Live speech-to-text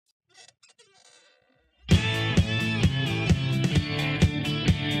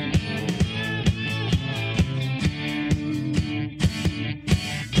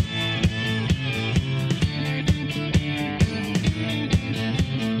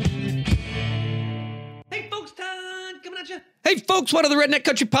Hey, folks, what are the Redneck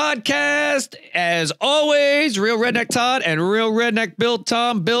Country Podcast? As always, Real Redneck Todd and Real Redneck Bill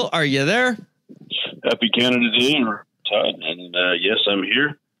Thom. Bill, are you there? Happy Canada Day, Todd. And yes, I'm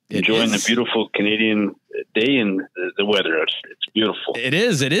here. Enjoying the beautiful Canadian day and the weather. It's beautiful. It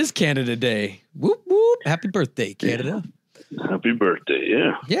is. It is Canada Day. Whoop, whoop. Happy birthday, Canada. Happy birthday,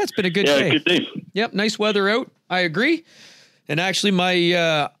 yeah. Yeah, it's been a good day. Yeah, good day. Yep, nice weather out. I agree. And actually,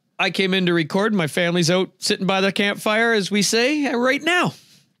 I came in to record. My family's out sitting by the campfire, as we say, right now.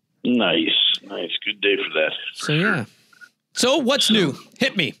 Nice. Good day for that. Yeah. So what's new?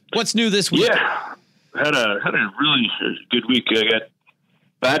 Hit me. What's new this week? Yeah, had a really good week. I got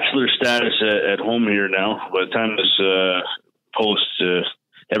bachelor status at home here now. By the time this posts,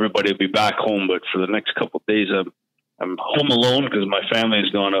 everybody will be back home. But for the next couple of days, I'm home alone because my family has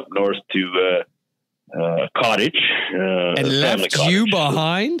gone up north to cottage. And left you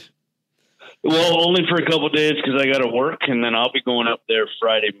behind? Well, only for a couple of days because I got to work, and then I'll be going up there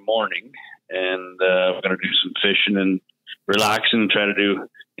Friday morning, and I'm going to do some fishing and relaxing and try to do,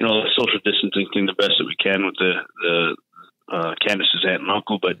 the social distancing thing the best that we can with the Candace's aunt and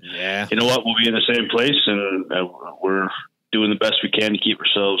uncle. But yeah, you know what? We'll be in the same place, and we're doing the best we can to keep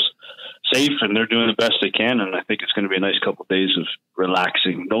ourselves safe, and they're doing the best they can. And I think it's going to be a nice couple of days of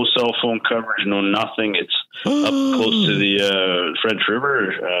relaxing. No cell phone coverage, no nothing. It's up close to the French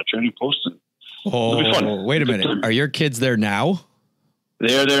River trading post. And it'll be fun. Wait a minute. Are your kids there now?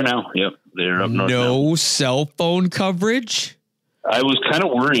 They are there now. Yep. They're up north now. No cell phone coverage? I was kind of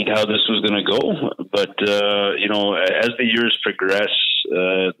worried how this was going to go, but, as the years progress,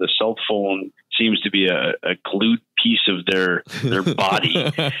 the cell phone seems to be a glued piece of their body.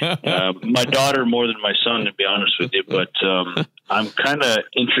 My daughter more than my son, to be honest with you, but I'm kind of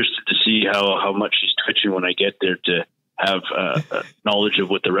interested to see how much she's twitching when I get there to have knowledge of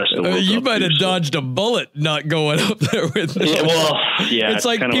what the rest of the world. You might have dodged a bullet not going up there with them. Yeah, it's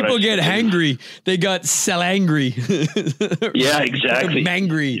like people get hangry. They got cell angry. Yeah, exactly.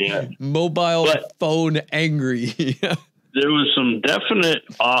 Mangry. Yeah. Mobile phone angry. There was some definite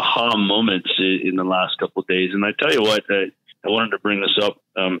aha moments in the last couple of days. And I tell you what, I wanted to bring this up.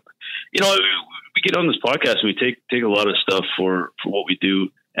 We get on this podcast and we take a lot of stuff for what we do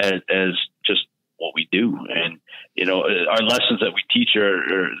as just what we do. And, our lessons that we teach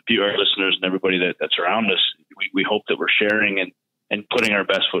our listeners and everybody that's around us, we hope that we're sharing and putting our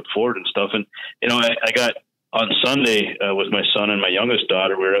best foot forward and stuff. And, I got on Sunday with my son and my youngest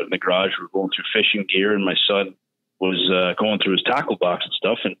daughter, we were out in the garage, we were going through fishing gear, and my son was going through his tackle box and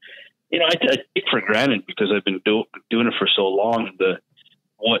stuff. And, I take for granted because I've been doing it for so long,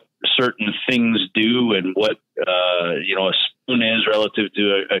 what certain things do and what, a spoon is relative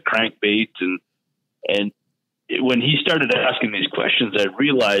to a crankbait. And when he started asking these questions, I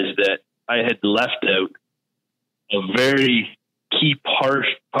realized that I had left out a very key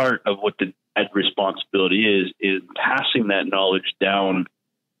part of what the dad responsibility is passing that knowledge down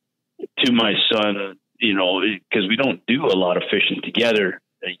to my son, because we don't do a lot of fishing together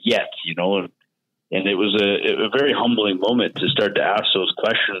yet, and it was a very humbling moment to start to ask those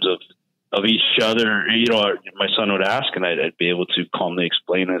questions of each other. My son would ask, and I'd be able to calmly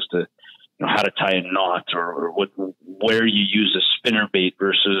explain as to how to tie a knot or where you use a spinnerbait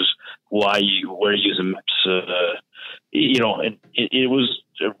versus where you use a MIPS. And it was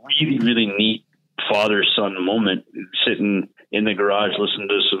a really, really neat father-son moment, sitting in the garage, listening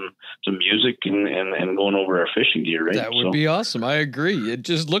to some music and going over our fishing gear. Right, that would be awesome. I agree.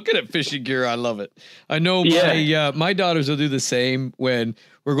 Just looking at fishing gear, I love it. I know my daughters will do the same when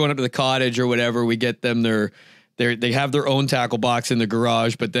we're going up to the cottage or whatever. We get them they have their own tackle box in the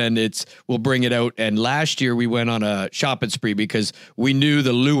garage, but then we'll bring it out. And last year we went on a shopping spree because we knew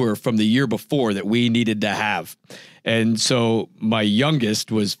the lure from the year before that we needed to have. And so my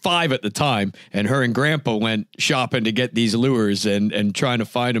youngest was 5 at the time, and her and grandpa went shopping to get these lures and trying to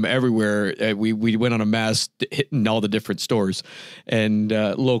find them everywhere. We went on a mass hitting all the different stores and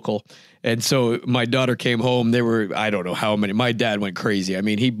local. And so my daughter came home. They were, I don't know how many. My dad went crazy. I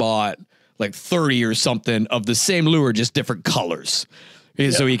mean, he bought like 30 or something of the same lure, just different colors.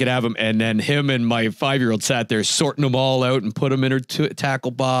 So he could have them. And then him and my 5-year-old sat there sorting them all out and put them in her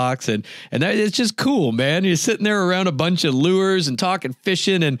tackle box. And that, it's just cool, man. You're sitting there around a bunch of lures and talking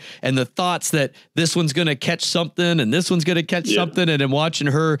fishing and the thoughts that this one's going to catch something and this one's going to catch something. And then watching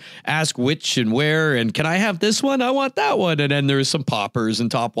her ask which and where, and can I have this one? I want that one. And then there's some poppers and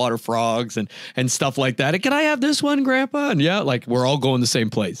topwater frogs and stuff like that. And can I have this one, Grandpa? And like we're all going the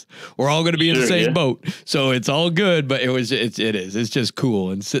same place. We're all going to be in the same boat. So it's all good, but it's just cool.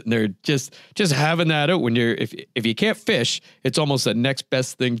 And sitting there just having that out when if you can't fish, it's almost the next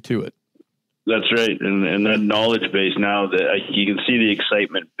best thing to it. That's right. And that knowledge base now that you can see the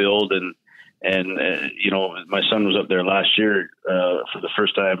excitement build and you know, my son was up there last year, for the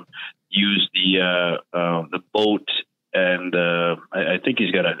first time, used the boat, and I think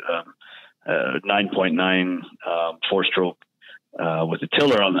he's got a 9.9 four-stroke with a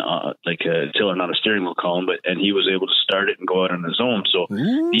tiller on like a tiller, not a steering wheel column, and he was able to start it and go out on his own. So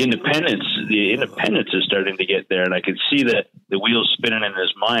the independence is starting to get there, and I could see that the wheels spinning in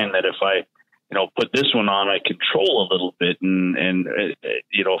his mind that if I, you know, put this one on, I control a little bit, and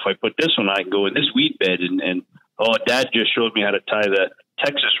you know, if I put this one on, I can go in this weed bed, and oh, Dad just showed me how to tie the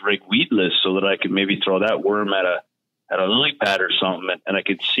Texas rig weedless so that I could maybe throw that worm at a lily pad or something, and I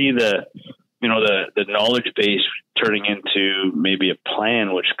could see the knowledge base turning into maybe a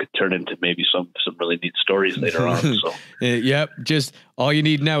plan, which could turn into maybe some really neat stories later on. So, yep, just all you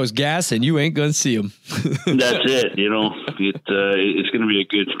need now is gas, and you ain't gonna see them. That's it. You know, it's going to be a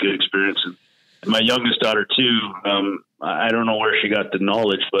good experience. And my youngest daughter too. I don't know where she got the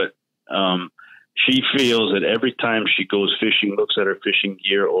knowledge, but she feels that every time she goes fishing, looks at her fishing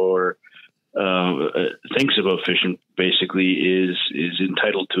gear, or thinks about fishing, basically is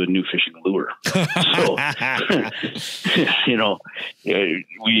entitled to a new fishing lure. So, you know,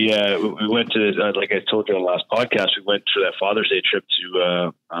 we went to, like I told you on the last podcast, we went for that Father's Day trip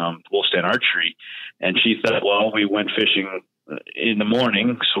to Wolfstand Archery, and she thought, well, we went fishing in the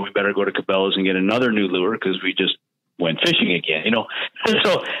morning, so we better go to Cabela's and get another new lure because we just went fishing again, you know.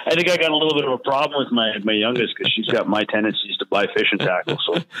 So I think I got a little bit of a problem with my youngest because she's got my tendencies to buy fishing tackle.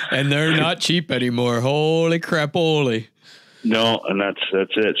 So, and they're not cheap anymore. Holy crap, holy. No, and that's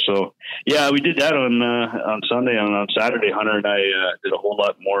it. So yeah, we did that on Sunday, and on Saturday, Hunter and I did a whole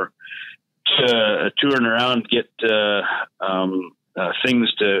lot more touring around, get things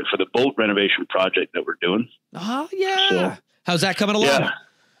for the boat renovation project that we're doing. Oh yeah. So, how's that coming along? Yeah.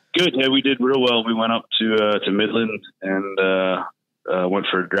 Good. Yeah, we did real well. We went up to Midland and went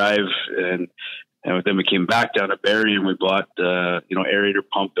for a drive, and then we came back down to Barrie, and we bought aerator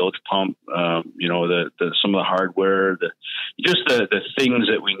pump, bilge pump, some of the hardware, the things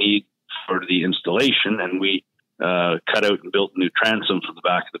that we need for the installation, and we cut out and built a new transom for the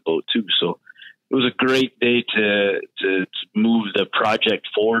back of the boat too. So it was a great day to move the project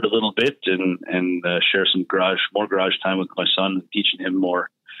forward a little bit and share some more garage time with my son, and teaching him more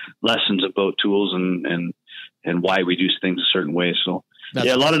lessons about tools and why we do things a certain way. So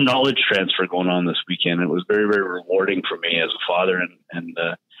a lot of knowledge transfer going on this weekend. It was very, very rewarding for me as a father and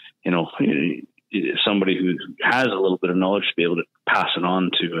somebody who has a little bit of knowledge to be able to pass it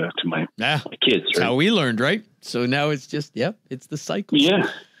on to my kids. Right? That's how we learned, right? So now it's just, it's the cycle. Yeah.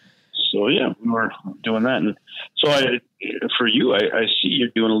 So we were doing that. And so for you, I see you're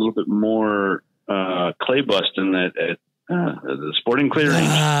doing a little bit more clay busting at the sporting clay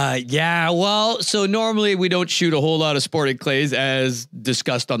range. Well, so normally we don't shoot a whole lot of sporting clays, as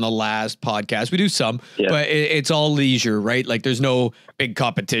discussed on the last podcast. We do some, but it's all leisure, right? Like there's no big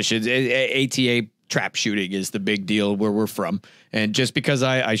competitions. ATA trap shooting is the big deal where we're from. And just because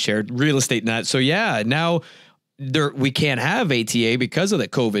I shared real estate in that. So now we can't have ATA because of the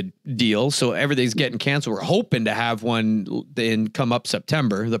COVID deal. So everything's getting canceled. We're hoping to have one come up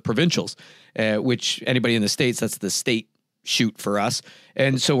September, the provincials, which anybody in the States, that's the state shoot for us.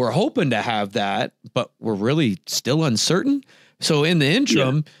 And so we're hoping to have that, but we're really still uncertain. So in the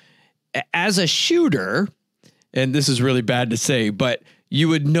interim, as a shooter, and this is really bad to say, but you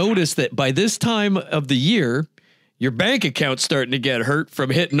would notice that by this time of the year, your bank account's starting to get hurt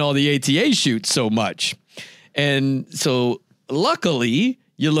from hitting all the ATA shoots so much. And so luckily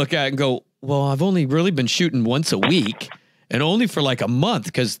you look at it and go, well, I've only really been shooting once a week, and only for like a month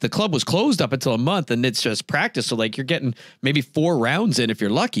because the club was closed up until a month and it's just practice. So like you're getting maybe 4 rounds in if you're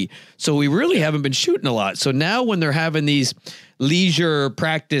lucky. So we really haven't been shooting a lot. So now when they're having these leisure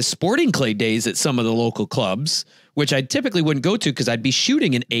practice sporting clay days at some of the local clubs, which I typically wouldn't go to because I'd be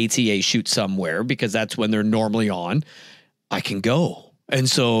shooting an ATA shoot somewhere because that's when they're normally on, I can go. And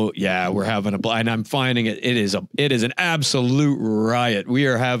so, we're having and I'm finding it is an absolute riot. We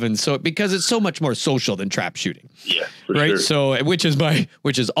are having because it's so much more social than trap shooting. Yeah. Right. Sure. So, which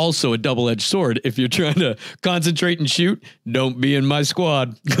is also a double-edged sword. If you're trying to concentrate and shoot, don't be in my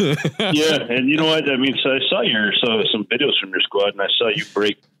squad. Yeah. And you know what? I mean, so I saw some videos from your squad, and I saw you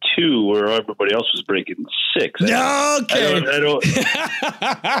break 2 where everybody else was breaking 6. Okay.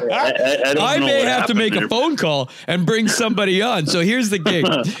 I may have to make a phone call and bring somebody on. So here's the gig.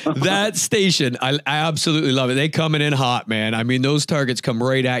 That station, I absolutely love it. They coming in hot, man. I mean, those targets come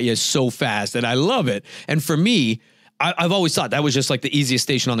right at you so fast, and I love it. And for me, I've always thought that was just like the easiest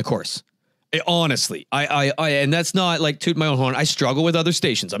station on the course. Honestly, I and that's not like toot my own horn. I struggle with other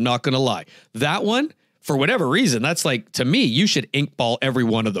stations. I'm not going to lie. That one, for whatever reason, that's like, to me, you should ink ball every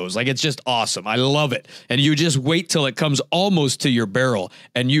one of those. Like, it's just awesome. I love it. And you just wait till it comes almost to your barrel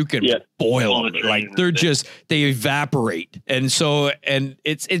and you can boil them. Like, they evaporate. And so, and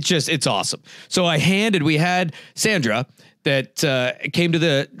it's awesome. So we had Sandra that came to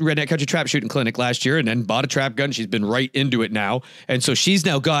the Redneck Country Trap Shooting Clinic last year and then bought a trap gun. She's been right into it now. And so she's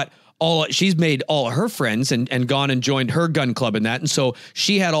now got she's made all her friends and gone and joined her gun club and that. And so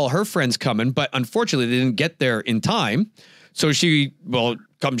she had all her friends coming, but unfortunately they didn't get there in time. So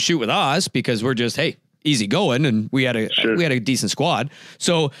come shoot with us because we're just, hey, easy going. And we had a decent squad.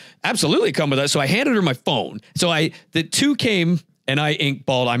 So absolutely come with us. So I handed her my phone. So the two came and I ink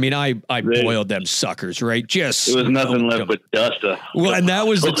balled. I mean, I boiled them suckers, right? Just there was nothing left but dust. Well, and that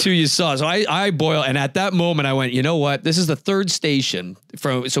was the two you saw. So I boiled, and at that moment I went, you know what? This is the third station.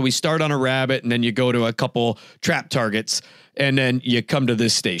 So we start on a rabbit, and then you go to a couple trap targets, and then you come to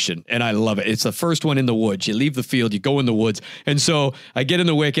this station, and I love it. It's the first one in the woods. You leave the field, you go in the woods, and so I get in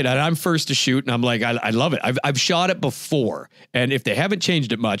the wicket, and I'm first to shoot, and I'm like, I love it. I've shot it before, and if they haven't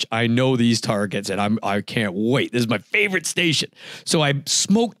changed it much, I know these targets, and I can't wait. This is my favorite station. So I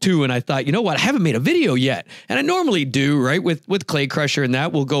smoked two, and I thought, you know what? I haven't made a video yet, and I normally do, right? With Clay Crusher and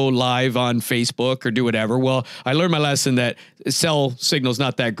that, we'll go live on Facebook or do whatever. Well, I learned my lesson that cell signal's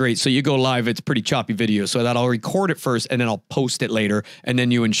not that great, so you go live, it's pretty choppy video, so that I'll record it first, and then I'll post it later, and then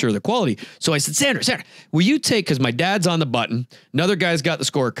you ensure the quality. So I said, Sandra, will you take, because my dad's on the button, another guy's got the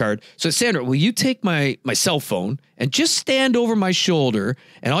scorecard. So Sandra, will you take my cell phone and just stand over my shoulder,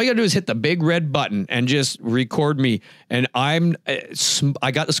 and all you gotta do is hit the big red button and just record me. And I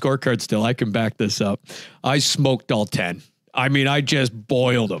got the scorecard still. I can back this up. I smoked all 10. I mean, I just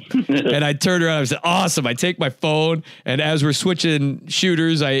boiled them. And I turned around and I said, awesome. I take my phone, and as we're switching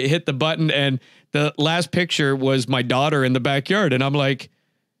shooters, I hit the button, and the last picture was my daughter in the backyard. And I'm like,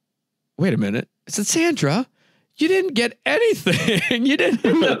 wait a minute. I said, Sandra, you didn't get anything. You didn't.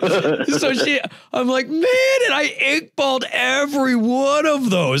 So I'm like, man, and I ink balled every one of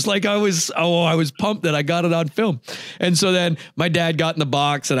those. Like I was pumped that I got it on film. And so then my dad got in the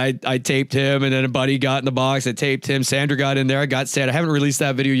box, and I taped him, and then a buddy got in the box. I taped him. Sandra got in there. I got Sandra. I haven't released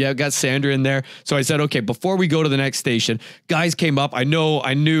that video yet. I got Sandra in there. So I said, okay, before we go to the next station, guys came up. I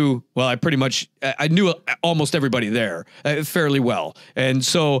knew almost everybody there fairly well. And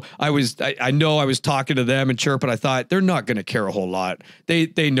so I was talking to them and chirping. I thought they're not going to care a whole lot.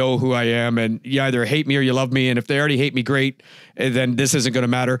 They know who I am, and you either hate me or you love me. And if they already hate me, great. And then this isn't going to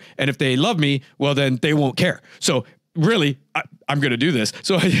matter. And if they love me, well, then they won't care. So really, I'm going to do this.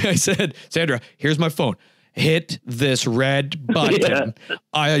 So I said, Sandra, here's my phone. Hit this red button. Yeah.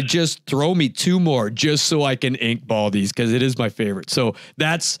 I just throw me two more just so I can ink ball these, because it is my favorite. So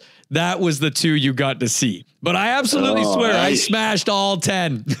that was the two you got to see. But I absolutely swear I smashed all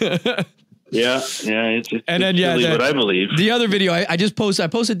 10. Yeah. It's what I believe. The other video I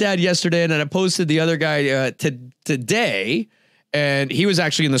posted Dad yesterday, and then I posted the other guy today, and he was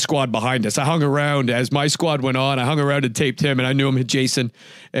actually in the squad behind us. I hung around as my squad went on. I hung around and taped him, and I knew him, Jason,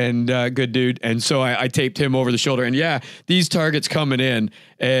 and good dude. And so I taped him over the shoulder. And yeah, these targets coming in,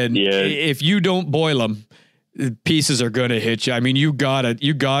 and if you don't boil them, pieces are going to hit you. I mean, you got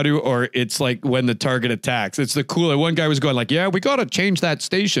to, or it's like when the target attacks. It's the cooler. One guy was going like, yeah, we got to change that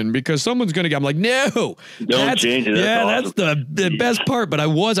station because someone's going to get, I'm like, no, don't change it. That's the best part. But I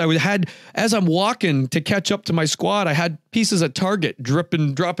had, as I'm walking to catch up to my squad, I had pieces of target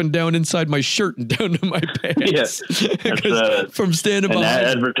dropping down inside my shirt and down to my pants. Yeah. From standing behind.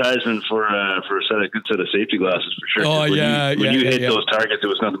 An advertisement for a good set of safety glasses for sure. Oh, when you hit those targets, it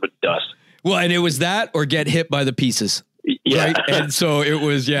was nothing but dust. Well, and it was that or get hit by the pieces. Yeah. Right? And so it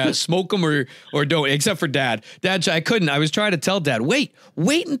was, smoke them or don't, except for Dad. Dad, I couldn't. I was trying to tell Dad, wait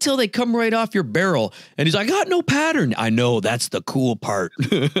until they come right off your barrel. And he's like, I got no pattern. I know, that's the cool part.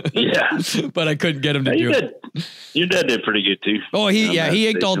 Yeah. But I couldn't get him to do it. Your dad did pretty good too. Oh, he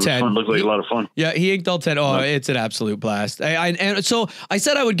inked all 10. Looked like a lot of fun. Yeah, he inked all 10. Oh, it's an absolute blast. And so I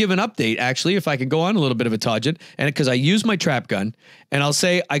said I would give an update, actually, if I could go on a little bit of a tangent, and because I used my trap gun, and I'll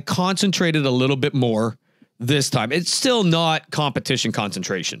say I concentrated a little bit more this time. It's still not competition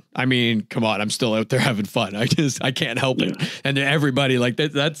concentration. I mean, come on, I'm still out there having fun. I can't help it. And everybody, like,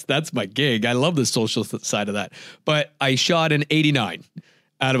 that's my gig. I love the social side of that. But I shot an 89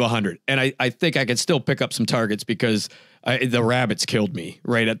 out of 100. And I think I could still pick up some targets because the rabbits killed me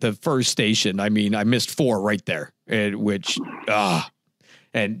right at the first station. I mean, I missed 4 right there, and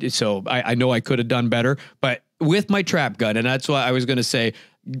so I know I could have done better, but with my trap gun, and that's why I was going to say,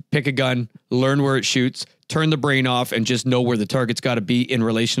 pick a gun, learn where it shoots, turn the brain off, and just know where the target's got to be in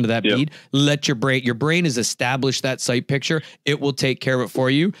relation to that bead. Let your brain has established that sight picture. It will take care of it for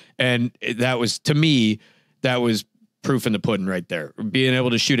you. And that was, to me, that was proof in the pudding right there. Being able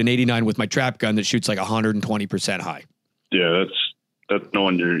to shoot an 89 with my trap gun that shoots like 120% high. Yeah, that's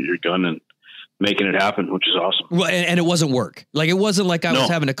knowing your gun and making it happen, which is awesome. Well, and it wasn't work. Like, it wasn't like I was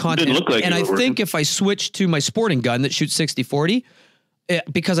having a contest. Didn't look like and I working. think if I switched to my sporting gun that shoots 60-40,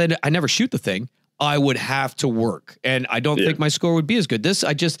 because I never shoot the thing, I would have to work. And I don't think my score would be as good. This,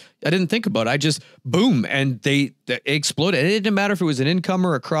 I didn't think about it. I just, boom, and they exploded. And it didn't matter if it was an income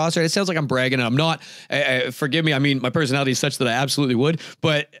or a cross. It sounds like I'm bragging, and I'm not. Forgive me. I mean, my personality is such that I absolutely would.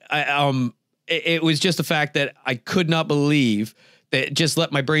 But it was just the fact that I could not believe that just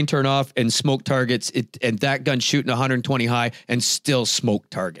let my brain turn off and smoke targets. And that gun shooting 120 high and still smoke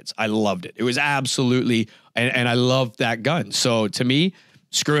targets. I loved it. It was absolutely, and I loved that gun. So to me,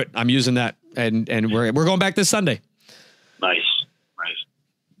 screw it. I'm using that. And we're going back this Sunday. Nice.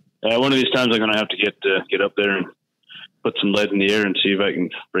 One of these times I'm going to have to get up there and put some lead in the air and see if I can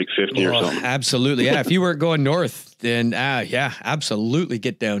break 50 or something. Absolutely. Yeah. If you weren't going north, then absolutely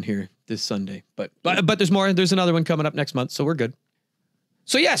get down here this Sunday. But there's more. There's another one coming up next month, so we're good.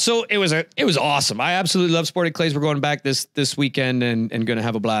 So yeah, so it was awesome. I absolutely love sporting clays. We're going back this weekend and going to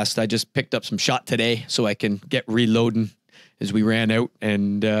have a blast. I just picked up some shot today so I can get reloading as we ran out,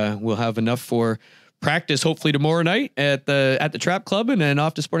 and we'll have enough for practice hopefully tomorrow night at the Trap Club, and then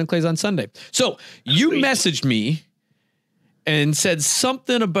off to Sporting Clays on Sunday. So you messaged me and said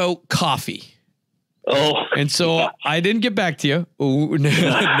something about coffee. Oh, and so I didn't get back to you.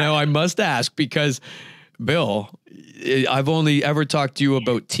 Now I must ask, because Bill, I've only ever talked to you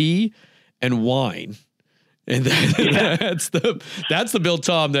about tea and wine. And that's the Bill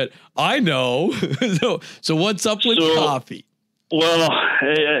Thom that I know. So what's up with coffee? Well,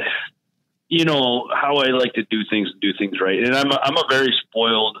 you know how I like to do things right. And I'm a very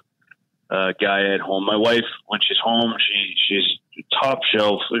spoiled guy at home. My wife, when she's home, she's top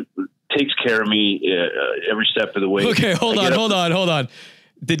shelf, takes care of me every step of the way. Okay, hold on.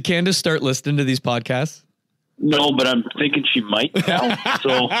 Did Candace start listening to these podcasts? No, but I'm thinking she might now.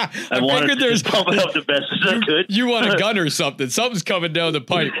 So I wanted to pump it up the best as I could. You want a gun or something? Something's coming down the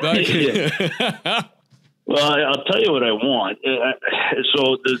pipe. Well, I'll tell you what I want.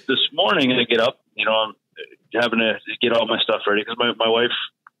 So this morning I get up, you know, I'm having to get all my stuff ready because my wife,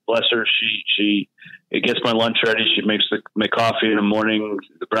 bless her, she gets my lunch ready. She makes my coffee in the morning,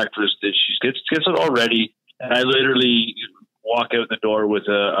 the breakfast. She gets it all ready. And I literally walk out the door with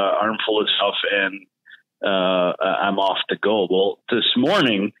an armful of stuff, and I'm off to go. Well, this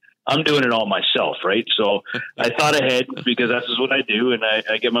morning I'm doing it all myself, right? So I thought ahead, because that's just what I do. And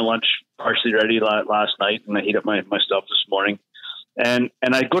I get my lunch partially ready last night, and I heat up my stuff this morning. And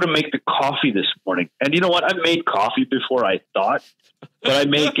I go to make the coffee this morning. And you know what? I've made coffee before, I thought, but I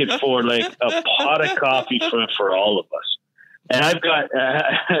make it for like a pot of coffee for all of us. And I've got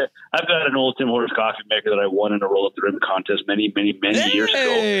an old Tim Hortons coffee maker that I won in a roll up the rim contest many years ago.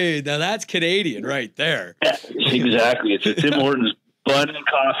 Hey, now that's Canadian right there. Yeah, exactly. It's a Tim Hortons bun and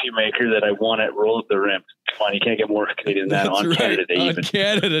coffee maker that I won at roll up the rim. Come on, you can't get more Canadian than that on Canada Day. On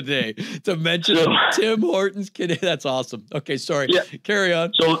Canada Day, to mention Tim Hortons Canadian. That's awesome. Okay, sorry. Yeah. Carry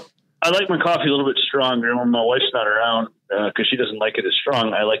on. So I like my coffee a little bit stronger. When my wife's not around, because she doesn't like it as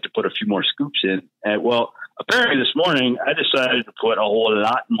strong, I like to put a few more scoops in. And well, apparently this morning I decided to put a whole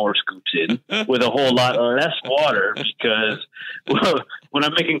lot more scoops in with a whole lot less water, because when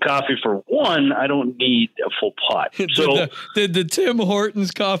I'm making coffee for one, I don't need a full pot. So did the Tim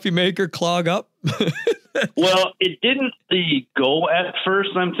Hortons coffee maker clog up? Well, it didn't go at first.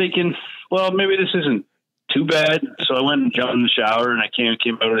 I'm thinking, well, maybe this isn't too bad. So I went and jumped in the shower, and I came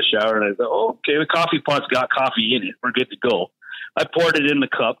out of the shower, and I thought, oh, okay, the coffee pot's got coffee in it. We're good to go. I poured it in the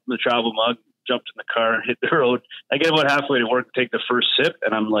cup, the travel mug, jumped in the car and hit the road. I get about halfway to work, take the first sip,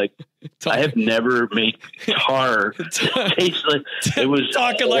 and I'm like, I have never made tar taste like it was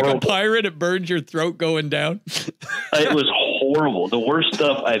talking horrible. Like a pirate. It burned your throat going down. It was horrible. The worst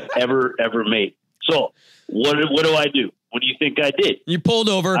stuff I've ever made. So what do I do? What do you think I did? You pulled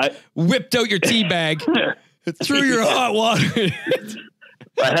over, whipped out your tea bag, threw your hot water.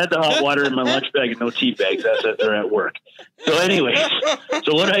 I had the hot water in my lunch bag and no tea bags. That's it. They're at work. So anyway,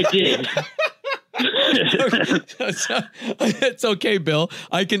 so what I did. It's okay, Bill.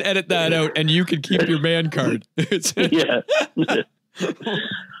 I can edit that out, and you can keep your man card. Yeah.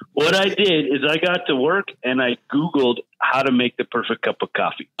 What I did is I got to work and I Googled how to make the perfect cup of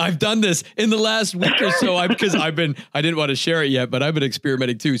coffee. I've done this in the last week or so because I didn't want to share it yet, but I've been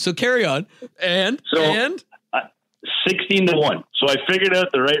experimenting too. So carry on. 16-1. So I figured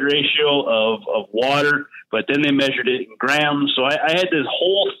out the right ratio of water, but then they measured it in grams. So I had this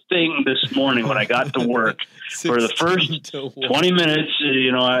whole thing this morning when I got to work for the first 20 minutes,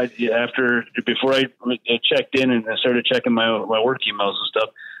 you know, before I checked in and I started checking my work emails and stuff.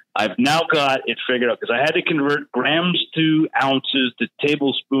 I've now got it figured out because I had to convert grams to ounces to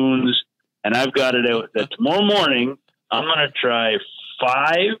tablespoons, and I've got it out that tomorrow morning I'm going to try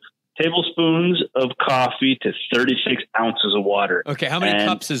 5 tablespoons of coffee to 36 ounces of water. Okay, how many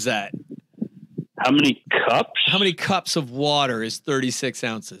cups is that? How many cups? How many cups of water is 36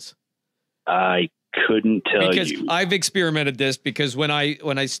 ounces? I couldn't tell you. Because I've experimented this because when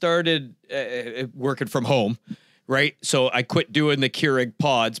I started working from home, right? So I quit doing the Keurig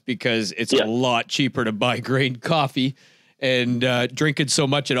pods because it's a lot cheaper to buy grain coffee and drinking so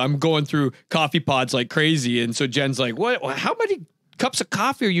much. And I'm going through coffee pods like crazy. And so Jen's like, "What? How many cups of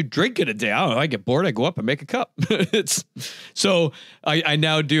coffee are you drinking a day?" I don't know. I get bored. I go up and make a cup. So I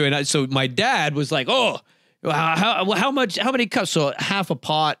now do. And so my dad was like, "Oh, how many cups?" So half a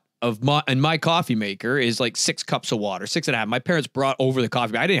pot of my coffee maker is like 6 cups of water, 6.5. My parents brought over the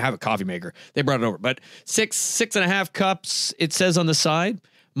coffee. I didn't have a coffee maker. They brought it over, but 6.5 cups. It says on the side.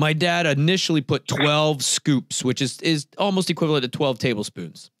 My dad initially put 12 scoops, which is almost equivalent to 12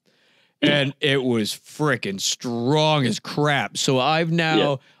 tablespoons. And it was freaking strong as crap. So I've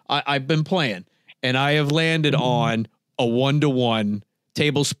now, I've been playing and I have landed on a 1-to-1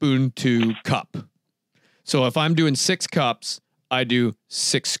 tablespoon to cup. So if I'm doing 6 cups, I do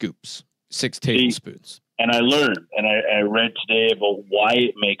 6 scoops, 6 tablespoons. And I learned, and I read today about why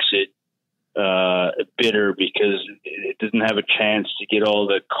it makes it bitter, because it doesn't have a chance to get all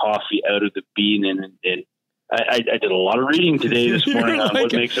the coffee out of the bean. And I did a lot of reading today, this morning, on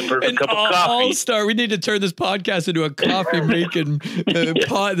what makes a perfect cup of coffee. All-star, we need to turn this podcast into a coffee making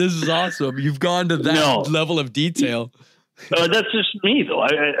pot. This is awesome. You've gone to that level of detail. That's just me, though.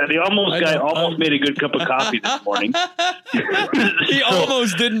 The almost made a good cup of coffee this morning. He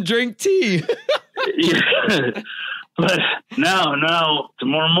almost didn't drink tea. But now,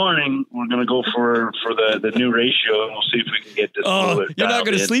 tomorrow morning, we're going to go for the new ratio, and we'll see if we can get this. You're not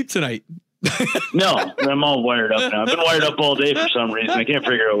going to sleep tonight. No, I'm all wired up now. I've been wired up all day for some reason. I can't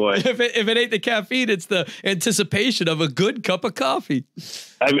figure out why. If it ain't the caffeine, it's the anticipation of a good cup of coffee.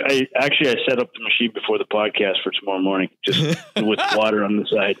 I set up the machine before the podcast for tomorrow morning, just with water on the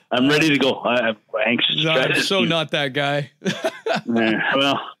side. I'm ready to go. I'm anxious to try this. So not that guy.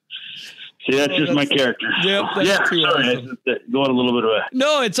 Well, see, that's just my character. Yep, sorry, awesome. Going a little bit of a...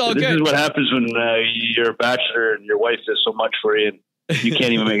 No, it's all good. This is what happens when you're a bachelor and your wife does so much for you, and you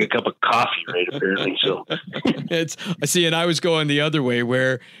can't even make a cup of coffee, right? Apparently, so I see. And I was going the other way,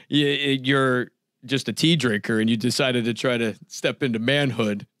 where you're just a tea drinker, and you decided to try to step into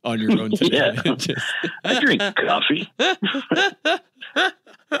manhood on your own today. I drink coffee.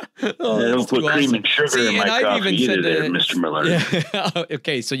 I don't put cream and sugar in my coffee either, there, Mr. Millard. Yeah.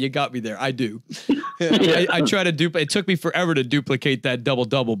 Okay, so you got me there. I do. I try to duplicate. It took me forever to duplicate that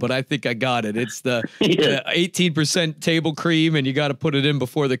double, but I think I got it. It's the 18% table cream, and you got to put it in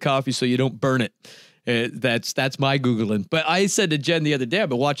before the coffee so you don't burn it. That's my Googling. But I said to Jen the other day, I've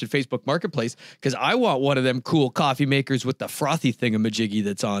been watching Facebook Marketplace because I want one of them cool coffee makers with the frothy thingamajiggy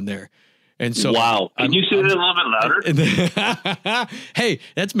that's on there. And so, wow, can you say that a little bit louder? Hey,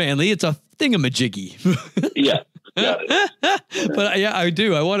 that's manly. It's a thingamajiggy. Yeah. Got it. But yeah, I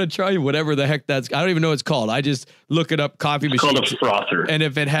do. I want to try whatever the heck that's. I don't even know what it's called. I just look it up. Coffee machine. It's called a frother. And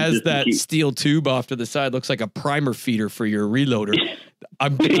if it has that steel tube off to the side, looks like a primer feeder for your reloader.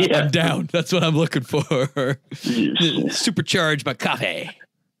 I'm down. That's what I'm looking for. Supercharged by coffee.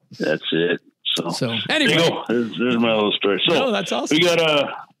 That's it. So anyway, there you go. There's my little story. So that's awesome. We got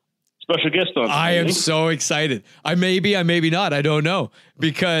a special guest on. I am so excited. I may be not. I don't know,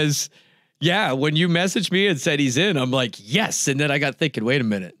 because when you messaged me and said he's in, I'm like, yes. And then I got thinking, wait a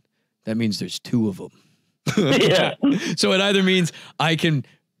minute, that means there's 2 of them. Yeah. So it either means I can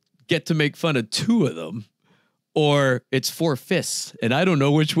get to make fun of 2 of them, or it's 4 fists, and I don't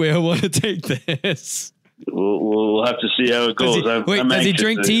know which way I want to take this. We'll have to see how it goes. Does he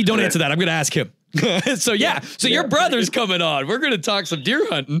drink tea? Don't answer that. I'm going to ask him. So your brother's coming on. We're going to talk some deer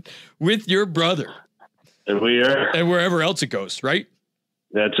hunting with your brother. And we are. And wherever else it goes, right?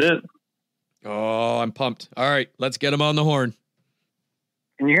 That's it. Oh, I'm pumped. All right, let's get him on the horn.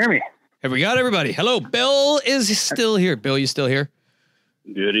 Can you hear me? Have we got everybody? Hello, Bill is still here. Bill, you still here?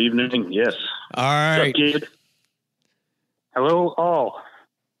 Good evening. Yes. All right. What's up, kid? Hello, all.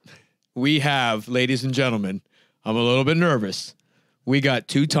 We have, ladies and gentlemen, I'm a little bit nervous. We got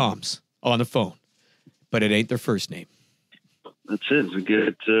 2 Toms on the phone, but it ain't their first name. That's it. We get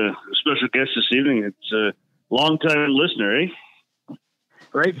a special guest this evening. It's Long-time listener, eh?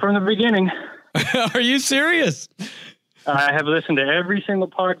 Right from the beginning. Are you serious? I have listened to every single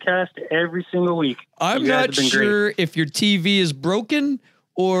podcast every single week. I'm not sure if your TV is broken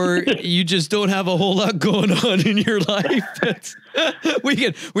or you just don't have a whole lot going on in your life.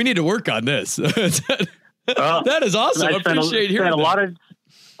 We need to work on this. That is awesome. I appreciate hearing that.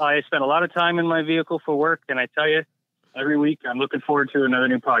 I spent a lot of time in my vehicle for work, and I tell you, every week I'm looking forward to another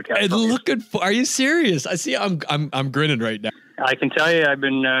new podcast. And are you serious? I see. I'm grinning right now. I can tell you, I've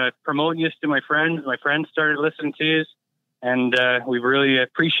been promoting this to my friends. My friends started listening to you, and we've really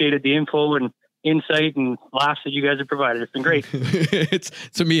appreciated the info and insight and laughs that you guys have provided. It's been great.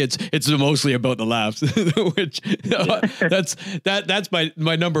 To me, it's mostly about the laughs, which that's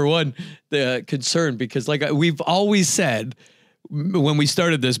my number one concern, because like we've always said. When we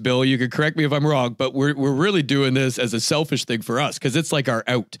started this, Bill, you could correct me if I'm wrong, but we're really doing this as a selfish thing for us, because it's like our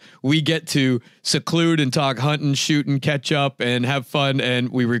out. We get to seclude and talk hunting, shooting, catch up, and have fun, and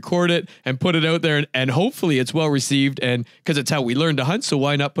we record it and put it out there, and hopefully it's well received, and because it's how we learn to hunt, so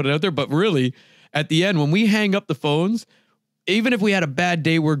why not put it out there? But really, at the end, when we hang up the phones, even if we had a bad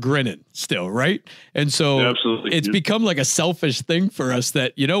day, we're grinning still, right? And so Absolutely. It's become like a selfish thing for us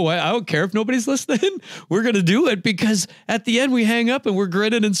that, you know what, I don't care if nobody's listening. We're going to do it because at the end we hang up and we're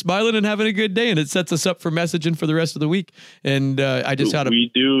grinning and smiling and having a good day, and it sets us up for messaging for the rest of the week. And I just had we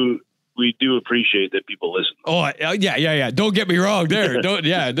do appreciate that people listen. Oh, yeah. Don't get me wrong there.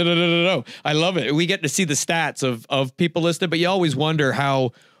 No. I love it. We get to see the stats of people listening, but you always wonder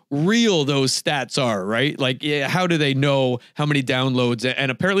how real those stats are, right? Like, how do they know how many downloads? And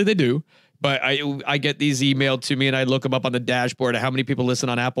apparently they do. But I get these emailed to me, and I look them up on the dashboard of how many people listen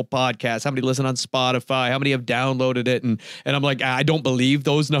on Apple Podcasts, how many listen on Spotify, how many have downloaded it. And I'm like, I don't believe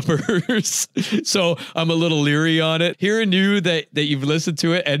those numbers. So I'm a little leery on it. Hearing you that you've listened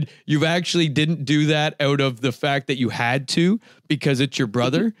to it and you've actually didn't do that out of the fact that you had to because it's your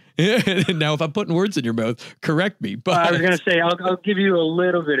brother. Now, if I'm putting words in your mouth, correct me. But I was going to say, I'll give you a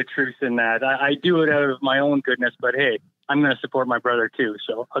little bit of truth in that. I do it out of my own goodness, but hey, I'm going to support my brother too.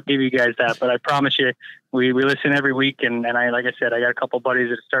 So I'll give you guys that. But I promise you, we listen every week. And like I said, I got a couple buddies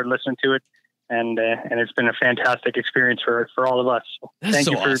that started listening to it. And it's been a fantastic experience for all of us. So thank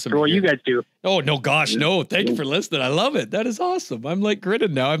you for what you guys do. Oh, no, gosh, no. Thank you for listening. I love it. That is awesome. I'm like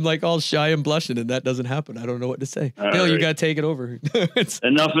grinning now. I'm like all shy and blushing, and that doesn't happen. I don't know what to say. Bill, you got to take it over.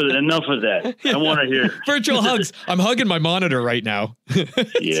 Enough of that. I want to hear virtual hugs. I'm hugging my monitor right now.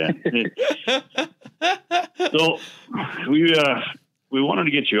 Yeah. So we wanted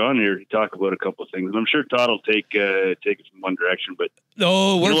to get you on here to talk about a couple of things, and I'm sure Todd will take it from one direction, but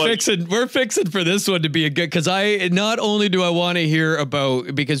no, we're fixing for this one to be a good, because I not only do I want to hear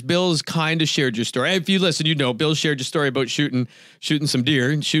about, because Bill's kind of shared your story. If you listen, you know Bill shared your story about shooting some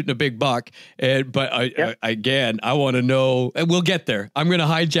deer and shooting a big buck. But I want to know, and we'll get there. I'm going to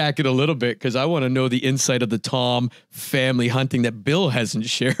hijack it a little bit because I want to know the insight of the Thom family hunting that Bill hasn't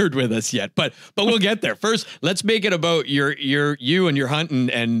shared with us yet. But we'll get there. First, let's make it about you and your hunting.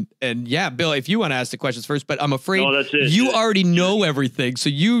 And yeah, Bill, if you want to ask the questions first, but I'm afraid you already know everything. So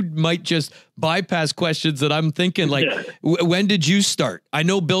you might just bypass questions that I'm thinking like, when did you start? I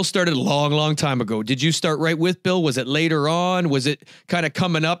know Bill started a long time ago. Did you start right with Bill? Was it later on? Was it kind of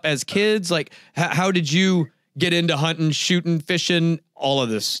coming up as kids? Like, how did you get into hunting, shooting, fishing, all of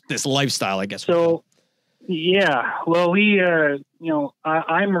this lifestyle, I guess? So, yeah, well, we,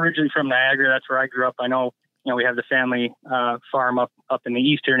 I'm originally from Niagara. That's where I grew up. I know, we have the family farm up in the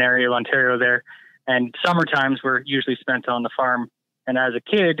eastern area of Ontario there, and summer times were usually spent on the farm. And as a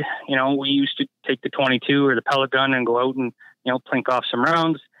kid, we used to take the 22 or the pellet gun and go out and, plink off some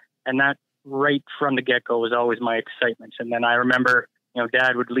rounds. And that right from the get-go was always my excitement. And then I remember,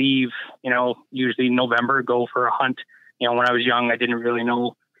 Dad would leave, usually November, go for a hunt. When I was young, I didn't really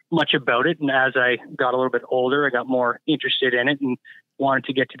know much about it. And as I got a little bit older, I got more interested in it and wanted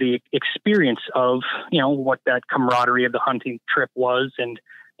to get to the experience of, what that camaraderie of the hunting trip was, and,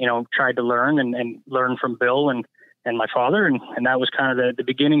 tried to learn and learn from Bill and my father. And that was kind of the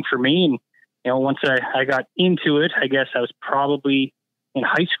beginning for me. And, once I got into it, I guess I was probably in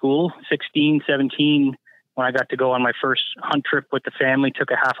high school, 16, 17, when I got to go on my first hunt trip with the family,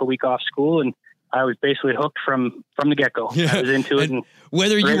 took a half a week off school, and I was basically hooked from the get-go. Yeah. I was into it. And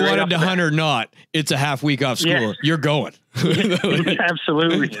whether you wanted to hunt or not, it's a half week off school. Yeah. You're going.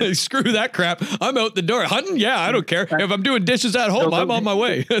 Absolutely. Screw that crap. I'm out the door. Hunting? Yeah, I don't care. If I'm doing dishes at home, I'm on my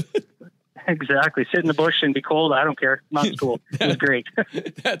way. Exactly. Sit in the bush and be cold. I don't care. Not cool. It was great.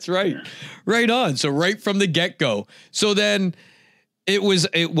 That's right. Right on. So right from the get-go. So then was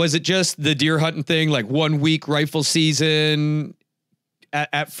it just the deer hunting thing, like 1 week rifle season?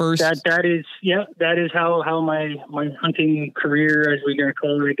 at first? That is how my hunting career, as we're going to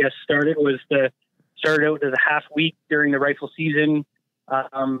call it, I guess, started out as a half week during the rifle season.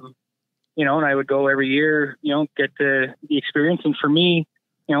 And I would go every year, get the experience. And for me,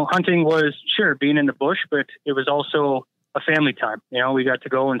 hunting was sure being in the bush, but it was also a family time. We got to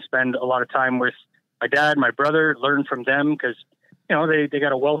go and spend a lot of time with my dad, my brother, learn from them because, they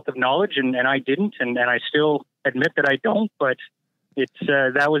got a wealth of knowledge and I didn't. And I still admit that I don't, but it's,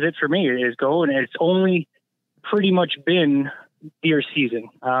 that was it for me is go. And it's only pretty much been deer season.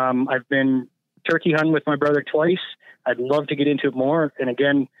 I've been turkey hunting with my brother twice. I'd love to get into it more. And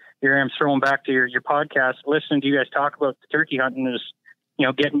again, here I am throwing back to your podcast, listening to you guys talk about the turkey hunting is,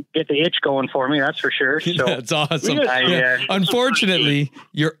 get the itch going for me. That's for sure. So that's awesome. Unfortunately,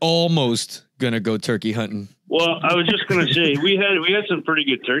 you're almost going to go turkey hunting. Well, I was just going to say, we had some pretty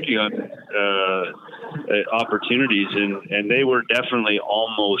good turkey hunting opportunities and they were definitely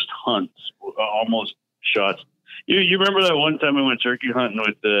almost hunts, almost shots. You remember that one time we went turkey hunting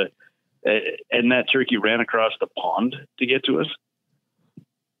with and that turkey ran across the pond to get to us?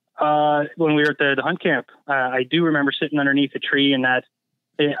 When we were at the hunt camp, I do remember sitting underneath a tree and that.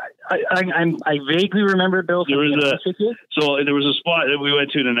 I vaguely remember, Bill. There was a spot that we went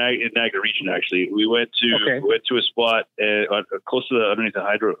to in Niagara region. Actually, we went to a spot close to underneath the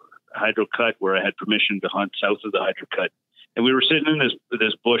hydro cut where I had permission to hunt south of the hydro cut, and we were sitting in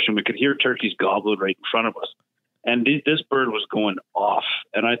this bush and we could hear turkeys gobbling right in front of us, and this bird was going off,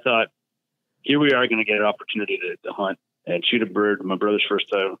 and I thought, here we are going to get an opportunity to hunt and shoot a bird. My brother's first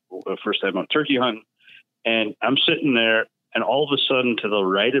time out turkey hunting, and I'm sitting there. And all of a sudden, to the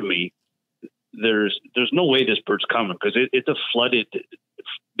right of me, there's no way this bird's coming because it's a flooded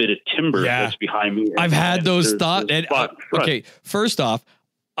bit of timber that's behind me. I've had those thoughts. Okay, first off,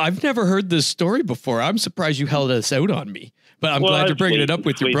 I've never heard this story before. I'm surprised you held us out on me, but I'm glad you're bringing it up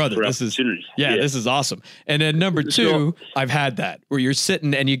with your brother. This is awesome. And then number two, I've had that where you're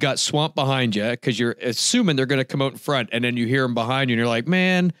sitting and you got swamp behind you because you're assuming they're going to come out in front, and then you hear them behind you, and you're like,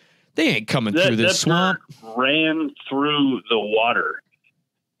 man. They ain't coming through this swamp. Ran through the water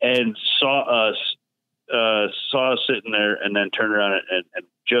and saw us sitting there and then turned around and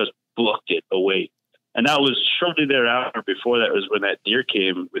just booked it away. And that was shortly thereafter. Before that was when that deer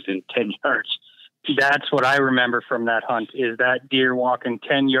came within 10 yards. That's what I remember from that hunt is that deer walking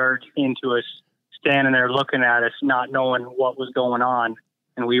 10 yards into us, standing there looking at us, not knowing what was going on.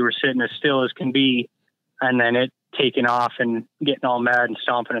 And we were sitting as still as can be. And then it taking off and getting all mad and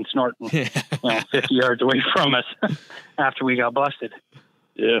stomping and snorting 50 yards away from us after we got busted.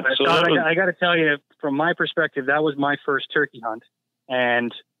 Yeah. So I got to tell you, from my perspective, that was my first turkey hunt.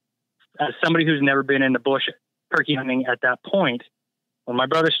 And as somebody who's never been in the bush turkey hunting at that point, when my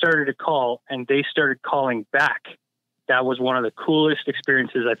brother started to call and they started calling back, that was one of the coolest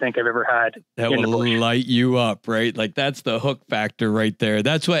experiences I think I've ever had. That will light you up, right? Like that's the hook factor right there.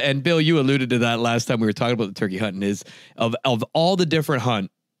 That's what, and Bill, you alluded to that last time we were talking about the turkey hunting is of all the different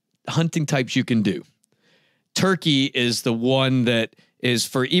hunting types you can do. Turkey is the one that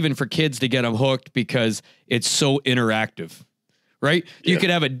is even for kids to get them hooked because it's so interactive, right? Yeah. You could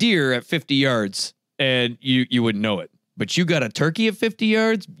have a deer at 50 yards and you wouldn't know it, but you got a turkey at 50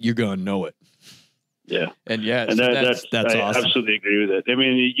 yards, you're going to know it. Yeah. And that's awesome. I absolutely agree with it. I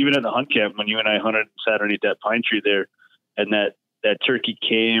mean, even at the hunt camp, when you and I hunted and sat underneath that pine tree there and that turkey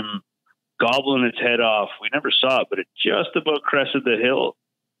came gobbling its head off, we never saw it, but it just about crested the hill.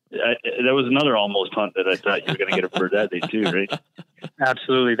 That was another almost hunt that I thought you were going to get a bird that day too, right?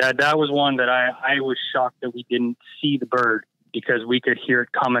 Absolutely. That was one that I was shocked that we didn't see the bird because we could hear it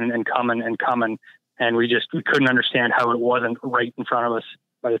coming and coming and coming. And we couldn't understand how it wasn't right in front of us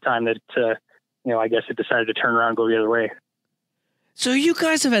by the time that, I guess it decided to turn around and go the other way. So you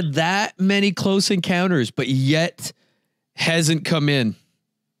guys have had that many close encounters, but yet hasn't come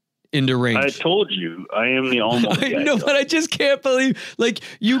into range. I told you, I am the almost guy. I know, but I just can't believe, like,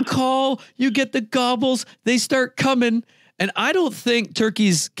 you call, you get the gobbles, they start coming, and I don't think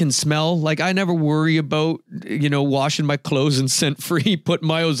turkeys can smell. Like, I never worry about, washing my clothes and scent-free, putting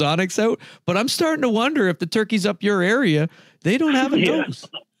my ozonics out, but I'm starting to wonder if the turkeys up your area, they don't have a nose.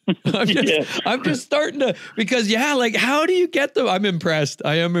 I'm just starting to, because how do you get them? I'm impressed.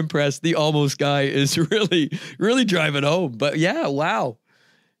 I am impressed. The almost guy is really, really driving home. But yeah, wow.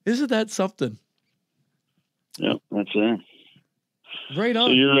 Isn't that something? Yeah, that's it. Right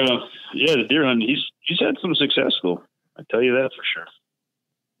on. So you're, the deer hunting, he's had some success, though. I tell you that for sure.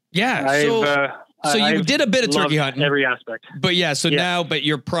 Yeah. So you did a bit of turkey hunting. Every aspect. But now,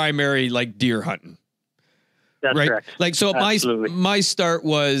 you're primary like deer hunting. That's correct. Like, so Absolutely. my start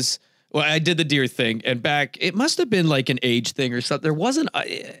was, Well, I did the deer thing, and back, it must have been like an age thing or something. There wasn't,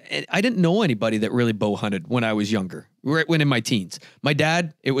 I didn't know anybody that really bow hunted when I was younger, when in my teens. My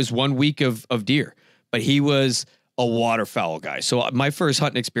dad, it was 1 week of deer, but he was a waterfowl guy. So my first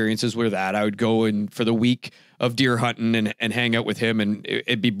hunting experiences were that I would go in for the week of deer hunting and hang out with him, and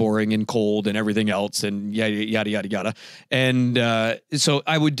it'd be boring and cold and everything else and yada, yada. And so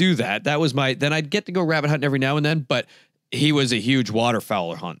I would do that. That was then I'd get to go rabbit hunting every now and then, but he was a huge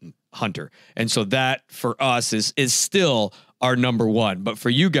waterfowl hunter. And so that for us is still our number one. But for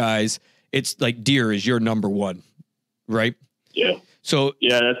you guys, it's like deer is your number one, right? Yeah. So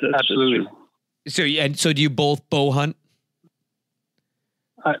yeah, that's absolutely. So do you both bow hunt?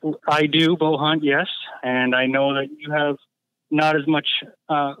 I do bow hunt, yes. And I know that you have not as much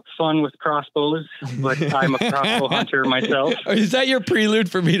fun with crossbows, but I'm a crossbow hunter myself. Is that your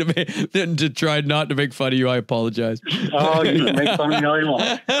prelude for me to try not to make fun of you? I apologize. Oh, you can make fun of me all you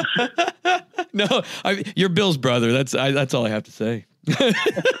want. No, you're Bill's brother. That's all I have to say.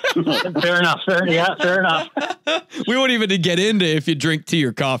 Fair enough. Fair enough. We won't even get into if you drink tea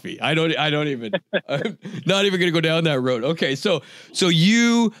or coffee. I'm not even going to go down that road. Okay. So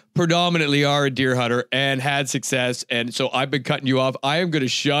you predominantly are a deer hunter and had success. And so I've been cutting you off. I am going to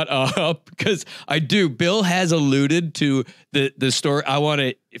shut up because I do. Bill has alluded to the story. I want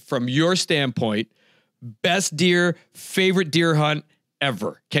to, from your standpoint, best deer, favorite deer hunt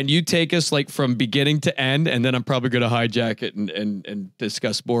ever. Can you take us like from beginning to end? And then I'm probably going to hijack it and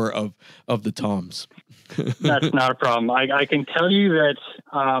discuss more of the THOMS. That's not a problem. I can tell you that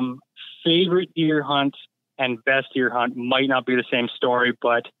favorite deer hunt and best deer hunt might not be the same story,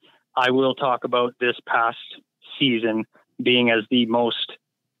 but I will talk about this past season being as the most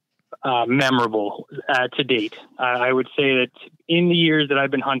memorable to date. I would say that in the years that I've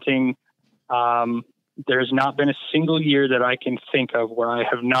been hunting, there's not been a single year that I can think of where I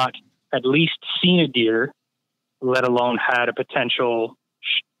have not at least seen a deer, let alone had a potential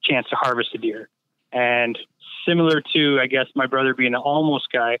chance to harvest a deer. And similar to, I guess, my brother being an almost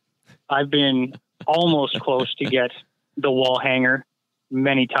guy, I've been almost close to get the wall hanger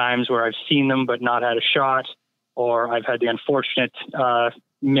many times where I've seen them but not had a shot, or I've had the unfortunate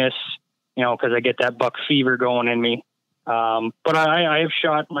miss, because I get that buck fever going in me. But I have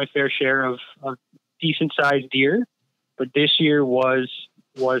shot my fair share of decent sized deer, but this year was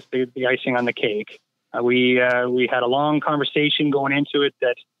the icing on the cake. We had a long conversation going into it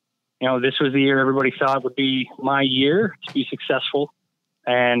that, this was the year everybody thought would be my year to be successful.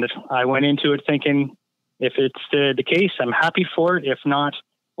 And I went into it thinking, if it's the case, I'm happy for it. If not,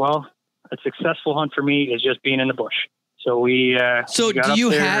 well, a successful hunt for me is just being in the bush. So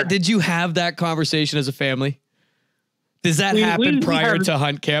did you have that conversation as a family? Does that happen prior to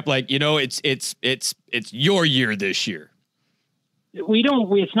hunt camp? Like, it's your year this year.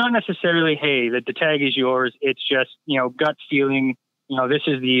 It's not necessarily, hey, the tag is yours. It's just, gut feeling, this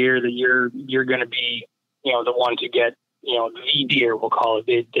is the year that you're going to be, the one to get, the deer, we'll call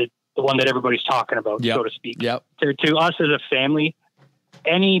it, the one that everybody's talking about, so to speak. Yep. To us as a family,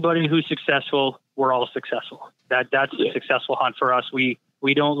 anybody who's successful, we're all successful. That's a successful hunt for us. We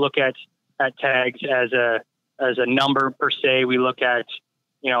don't look at tags as a number per se. We look at,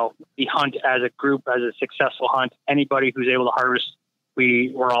 the hunt as a group, as a successful hunt. Anybody who's able to harvest,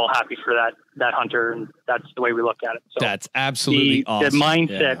 we're all happy for that hunter, and that's the way we look at it. So that's absolutely awesome. The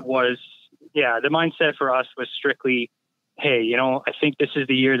mindset the mindset for us was strictly, hey, I think this is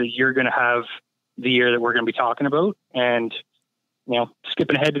the year that you're going to have the year that we're going to be talking about. And,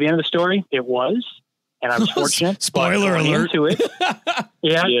 skipping ahead to the end of the story, it was, and I was fortunate. Spoiler alert. Into it.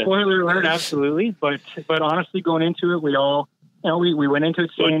 Yeah, spoiler alert, absolutely. But honestly, going into it, we all, we went into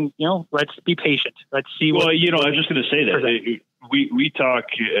it saying, let's be patient. Let's see. Well, I was just going to say that we talk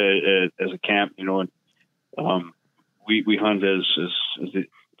as a camp, and we hunt as the,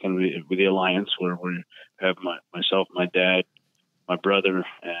 kind of with the alliance where we have myself, my dad, my brother,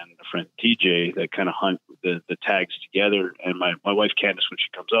 and a friend TJ that kind of hunt the tags together, and my wife Candace when she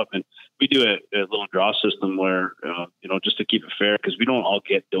comes up, and we do a little draw system where just to keep it fair, because we don't all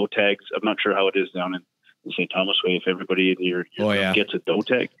get doe tags. I'm not sure how it is down in St. Thomas way if everybody in your gets a doe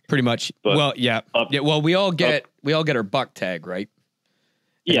tag. Pretty much. But well, we all get our buck tag, right?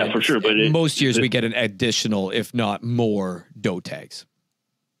 Yeah, and for sure. But most years we get an additional, if not more, doe tags.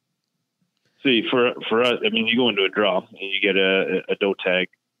 See, for us, I mean, you go into a draw and you get a doe tag.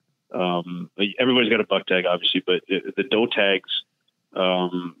 Everybody's got a buck tag, obviously, but the doe tags,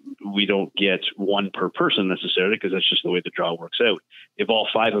 we don't get one per person necessarily because that's just the way the draw works out. If all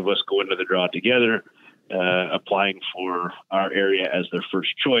five of us go into the draw together, applying for our area as their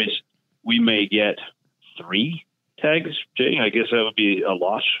first choice, we may get 3 tags, Jay, I guess that would be a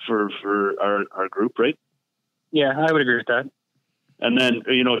loss for our group, right? Yeah, I would agree with that. And then,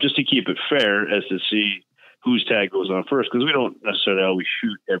 just to keep it fair as to see whose tag goes on first, because we don't necessarily always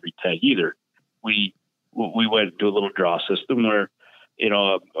shoot every tag either. We went to a little draw system where,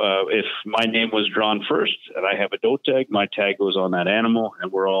 if my name was drawn first and I have a doe tag, my tag goes on that animal,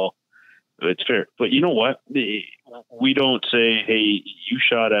 and it's fair. But you know what? We don't say, hey, you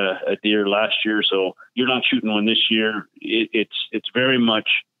shot a deer last year, so you're not shooting one this year. It's very much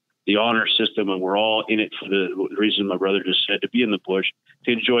the honor system, and we're all in it for the reason my brother just said, to be in the bush,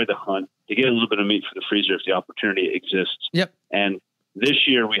 to enjoy the hunt, to get a little bit of meat for the freezer if the opportunity exists. Yep. And this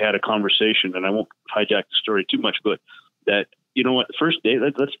year we had a conversation, and I won't hijack the story too much, but that, you know what, the first day,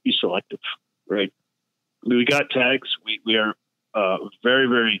 let's be selective, right? We got tags. We are very,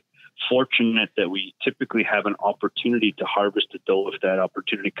 very fortunate that we typically have an opportunity to harvest a doe if that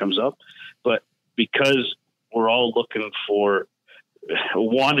opportunity comes up. But because we're all looking for,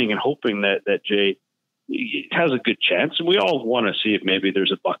 wanting and hoping that Jay has a good chance, and we all want to see if maybe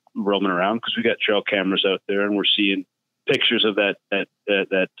there's a buck roaming around, because we got trail cameras out there and we're seeing pictures of that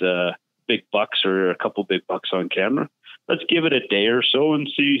big bucks or a couple big bucks on camera. Let's give it a day or so and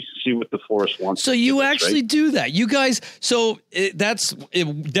see what the forest wants. So you actually do that, you guys. So that's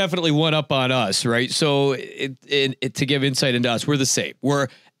definitely one up on us, right? So to give insight into us, we're the same. We're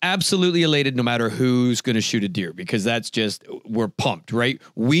absolutely elated no matter who's going to shoot a deer, because that's just, we're pumped, right?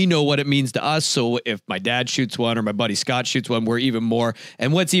 We know what it means to us. So if my dad shoots one or my buddy Scott shoots one, we're even more.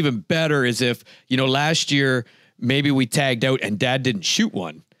 And what's even better is if, last year, maybe we tagged out and dad didn't shoot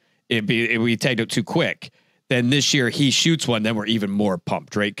one. We tagged out too quick. Then this year he shoots one, then we're even more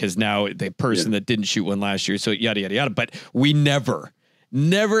pumped, right? Because now the person that didn't shoot one last year, so yada, yada, yada. But we never,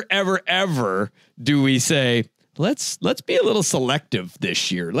 ever, ever do we say, let's be a little selective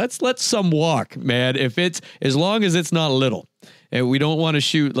this year. Let's let some walk, man. As long as it's not little, and we don't want to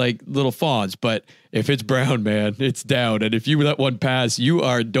shoot like little fawns, but if it's brown, man, it's down. And if you let one pass,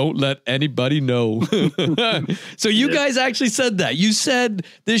 don't let anybody know. So you guys actually said that. You said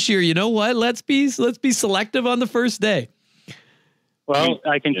this year, you know what? Let's be selective on the first day. Well,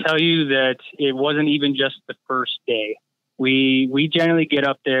 I can tell you that it wasn't even just the first day. We generally get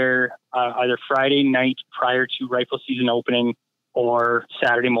up there either Friday night prior to rifle season opening or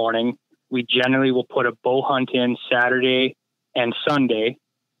Saturday morning. We generally will put a bow hunt in Saturday and Sunday.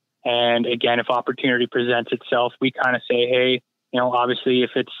 And again, if opportunity presents itself, we kind of say, hey, obviously if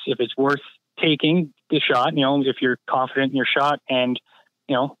it's worth taking the shot, if you're confident in your shot and,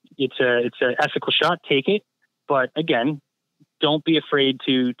 it's a ethical shot, take it. But again, don't be afraid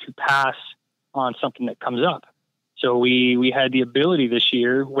to pass on something that comes up. So we had the ability this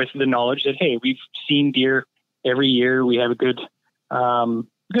year, with the knowledge that, hey, we've seen deer every year. We have a good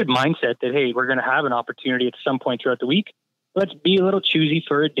mindset that, hey, we're going to have an opportunity at some point throughout the week. Let's be a little choosy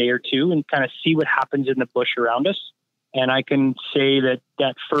for a day or two and kind of see what happens in the bush around us. And I can say that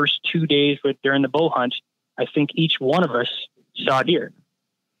first 2 days during the bow hunt, I think each one of us saw deer.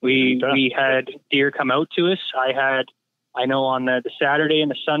 We had deer come out to us. I know on the Saturday and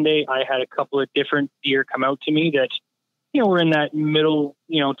the Sunday, I had a couple of different deer come out to me that, were in that middle,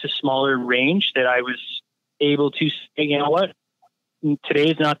 to smaller range that I was able to say, you know what,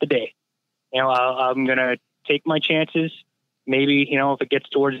 today's not the day. I'm going to take my chances. Maybe, if it gets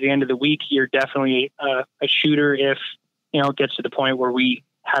towards the end of the week, you're definitely a shooter if, it gets to the point where we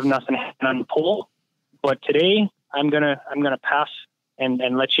have nothing on the pole. But today I'm going to pass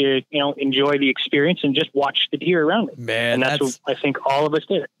and let you, enjoy the experience and just watch the deer around me. Man, and that's what I think all of us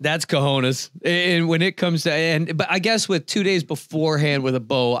did. That's cojones. And when it comes to, but I guess with 2 days beforehand with a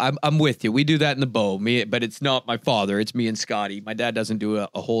bow, I'm with you. We do that in the bow, but it's not my father. It's me and Scotty. My dad doesn't do a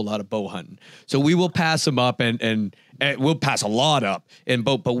whole lot of bow hunting. So we will pass them up and we'll pass a lot up in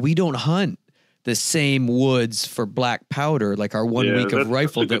bow, but we don't hunt the same woods for black powder, like our 1 week of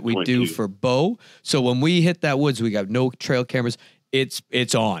rifle that we do for bow. So when we hit that woods, we got no trail cameras.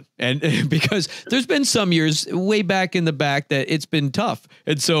 It's on. And because there's been some years way back in the back that it's been tough.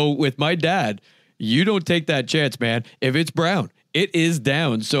 And so with my dad, you don't take that chance, man. If it's brown, it is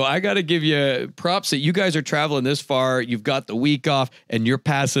down. So I got to give you props that you guys are traveling this far. You've got the week off and you're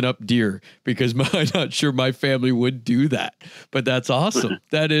passing up deer, because I'm not sure my family would do that, but that's awesome.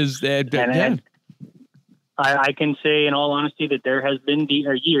 That is, I can say in all honesty that there has been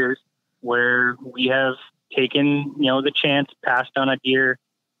years where we have taken, the chance, passed on a deer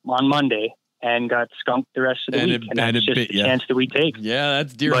on Monday and got skunked the rest of the week. And that's just the chance that we take. Yeah,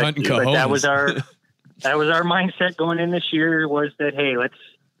 that's deer hunting cojones. But that was our mindset going in this year, was that, hey,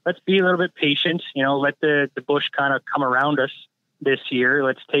 let's be a little bit patient, let the bush kind of come around us this year.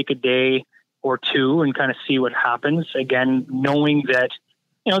 Let's take a day or two and kind of see what happens. Again, knowing that,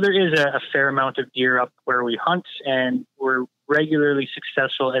 there is a fair amount of deer up where we hunt, and we're regularly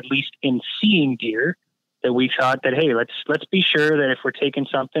successful, at least in seeing deer, that we thought that, hey, let's be sure that if we're taking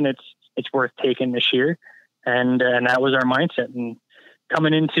something, it's worth taking this year. And that was our mindset. And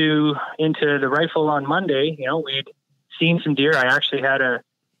coming into the rifle on Monday, we'd seen some deer. I actually had a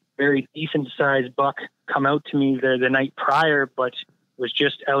very decent sized buck come out to me the night prior, but was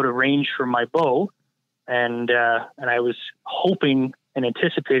just out of range for my bow. And I was hoping and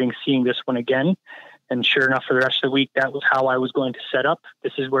anticipating seeing this one again. And sure enough, for the rest of the week, that was how I was going to set up.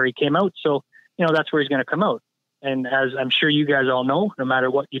 This is where he came out. So, that's where he's going to come out. And as I'm sure you guys all know, no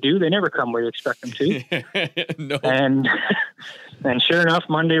matter what you do, they never come where you expect them to. No. And sure enough,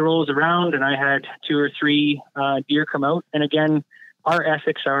 Monday rolls around and I had 2 or 3 deer come out. And again, our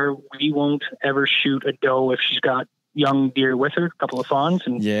ethics are we won't ever shoot a doe if she's got young deer with her, a couple of fawns.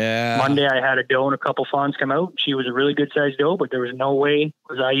 And Monday I had a doe and a couple fawns come out. She was a really good sized doe, but there was no way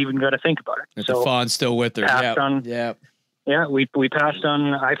was I even going to think about it. There's so a fawn still with her. Yeah, we passed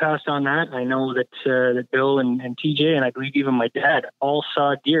on. I passed on that. I know that Bill and TJ and I believe even my dad all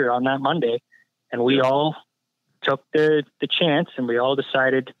saw deer on that Monday, and we all took the chance and we all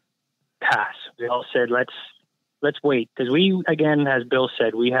decided pass. We all said let's wait, because we, again, as Bill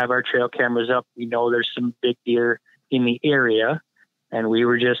said, we have our trail cameras up. We know there's some big deer in the area, and we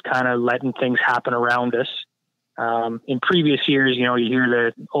were just kind of letting things happen around us. In previous years, you hear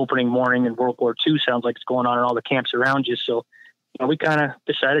the opening morning in World War II sounds like it's going on in all the camps around you. So, we kind of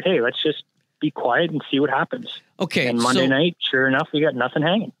decided, hey, let's just be quiet and see what happens. Okay. And Monday night, sure enough, we got nothing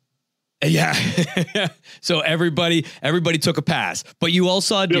hanging. Yeah. So everybody took a pass, but you all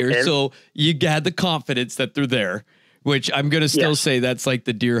saw deer. So you had the confidence that they're there, which I'm going to still say that's like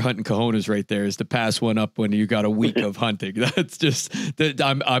the deer hunting cojones right there, is to pass one up when you got a week of hunting. That's just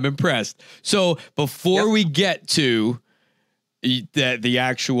I'm impressed. So before we get to the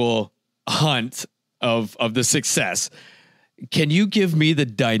actual hunt of the success, can you give me the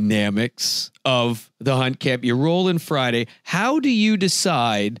dynamics of the hunt camp? You roll in Friday. How do you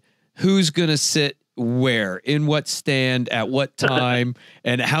decide who's going to sit where, in what stand, at what time,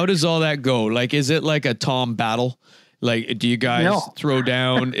 and how does all that go? Like, is it like a Tom battle? Like, do you guys throw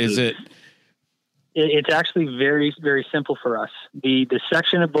down? Is it? It's actually very, very simple for us. The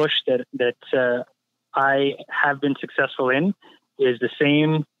section of bush that I have been successful in is the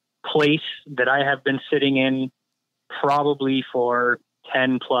same place that I have been sitting in probably for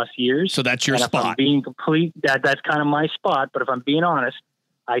 10 plus years. So that's your spot. If I'm being complete, that's kind of my spot. But if I'm being honest,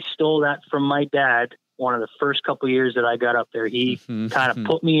 I stole that from my dad. One of the first couple of years that I got up there, he kind of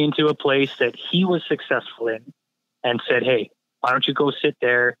put me into a place that he was successful in and said, hey, why don't you go sit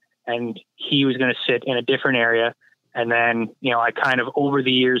there? And he was going to sit in a different area. And then, I kind of over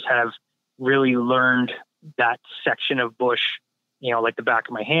the years have really learned that section of bush, like the back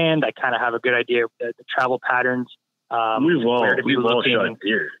of my hand. I kind of have a good idea of the travel patterns. We've all shot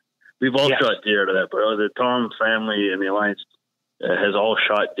deer. We've all shot deer out of that. But the Thom family and the Alliance has all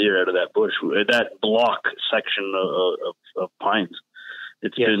shot deer out of that bush, that block section of pines.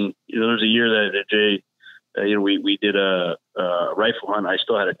 It's been, there's a year that Jay, we did a rifle hunt. I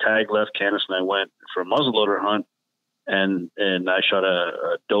still had a tag left. Candace and I went for a muzzleloader hunt, and I shot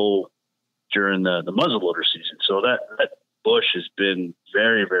a doe during the muzzleloader season. So that bush has been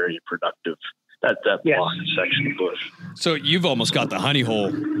very, very productive. That block section of bush. So you've almost got the honey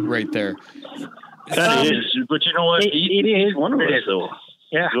hole right there. That is, but you know what? It is one of us, though.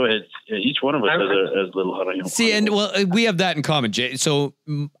 Yeah. Go ahead. Yeah, each one of us has a little honey hole. See, and we have that in common, Jay. So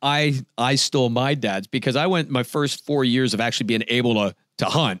I stole my dad's because I went my first 4 years of actually being able to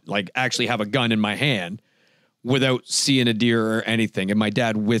hunt, like actually have a gun in my hand without seeing a deer or anything, and my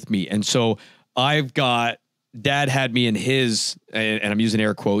dad with me. And so Dad had me in his, and I'm using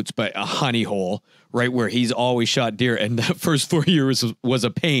air quotes, but a honey hole, right where he's always shot deer. And that first 4 years was a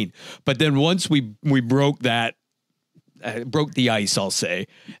pain. But then once we broke that, broke the ice, I'll say,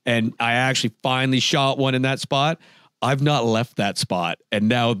 and I actually finally shot one in that spot, I've not left that spot. And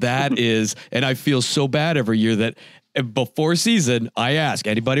now that is, and I feel so bad every year that before season, I ask,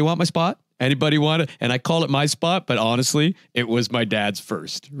 anybody want my spot? Anybody want it? And I call it my spot, but honestly, it was my dad's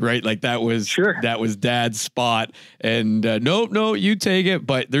first, right? Like that was dad's spot. And no, you take it.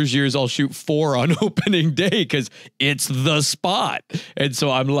 But there's years I'll shoot 4 on opening day because it's the spot. And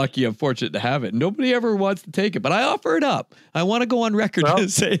so I'm lucky, I'm fortunate to have it. Nobody ever wants to take it, but I offer it up. I want to go on record to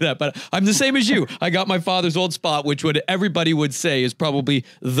say that, but I'm the same as you. I got my father's old spot, which everybody would say is probably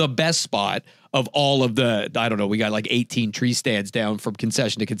the best spot of all of the, I don't know, we got like 18 tree stands down from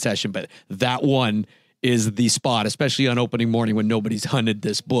concession to concession, but that one is the spot, especially on opening morning when nobody's hunted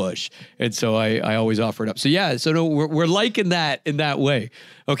this bush. And so I always offer it up. So yeah, so no, we're liking that in that way.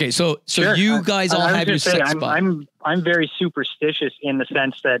 Okay, so Sure. you guys all have your set spot. I'm very superstitious in the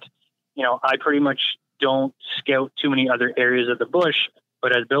sense that, you know, I pretty much don't scout too many other areas of the bush.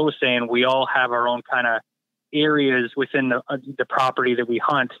 But as Bill was saying, we all have our own kind of areas within the property that we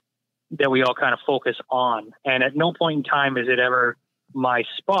hunt that we all kind of focus on. And at no point in time is it ever my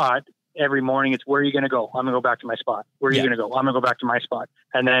spot. Every morning it's, where are you going to go? I'm going to go back to my spot. Where are you going to go? I'm going to go back to my spot.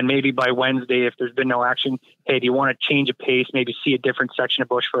 And then maybe by Wednesday, if there's been no action, hey, do you want to change a pace? Maybe see a different section of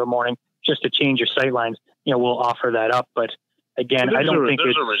bush for a morning just to change your sight lines. You know, we'll offer that up. But again, I don't think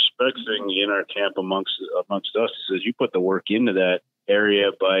there's a respect thing in our camp amongst us. It says you put the work into that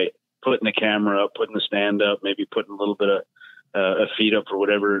area by putting the camera up, putting the stand up, maybe putting a little bit of a feed up or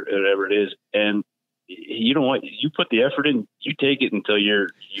whatever it is. And you know what? You put the effort in, you take it until you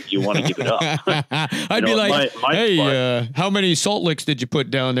want to give it up. I'd be like, hey, how many salt licks did you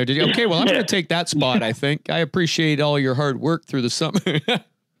put down there? Did you? Okay, well, I'm going to take that spot, I think. I appreciate all your hard work through the summer.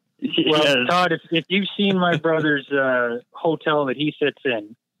 Well, Todd, if you've seen my brother's hotel that he sits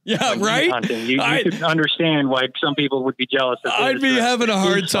in, yeah, right. Hunting, you could understand why some people would be jealous. I'd be having a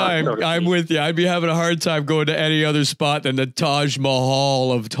hard time. I'm with you. I'd be having a hard time going to any other spot than the Taj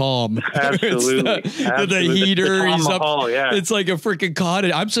Mahal of Thom. Absolutely. The heater. He's Mahal, yeah. It's like a freaking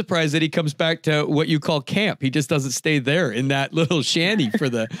cottage. I'm surprised that he comes back to what you call camp. He just doesn't stay there in that little shanty for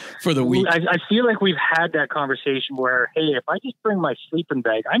the week. I feel like we've had that conversation where, hey, if I just bring my sleeping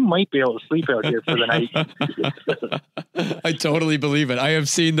bag, I might be able to sleep out here for the night. I totally believe it. I have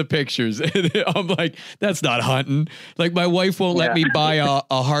seen the pictures. I'm like, that's not hunting. Like, my wife won't let me buy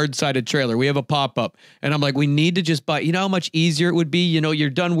a hard-sided trailer. We have a pop-up, and I'm like, we need to just buy. You know how much easier it would be? You know, you're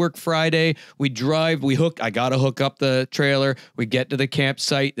done work Friday. We drive. I gotta hook up the trailer. We get to the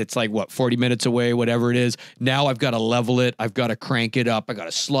campsite. It's like, what, 40 minutes away, whatever it is. Now I've got to level it. I've got to crank it up. I got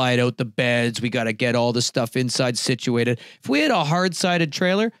to slide out the beds. We got to get all the stuff inside situated. If we had a hard-sided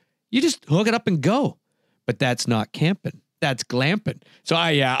trailer, you just hook it up and go. But that's not camping. That's glamping. So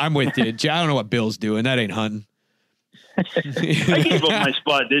I'm with you. I don't know what Bill's doing. That ain't hunting. I gave up my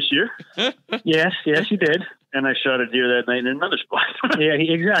spot this year. Yes, you did. And I shot a deer that night in another spot. Yeah,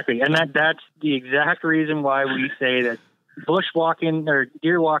 exactly. And that's the exact reason why we say that bushwalking or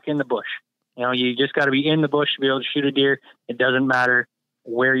deer walk in the bush. You know, you just got to be in the bush to be able to shoot a deer. It doesn't matter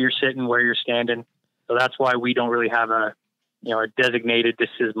where you're sitting, where you're standing. So that's why we don't really have a designated, this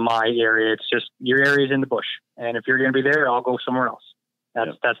is my area. It's just your area's in the bush. And if you're going to be there, I'll go somewhere else.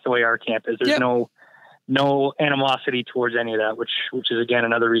 That's the way our camp is. There's no animosity towards any of that, which is again,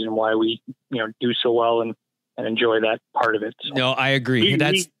 another reason why we, do so well and enjoy that part of it. So. No, I agree.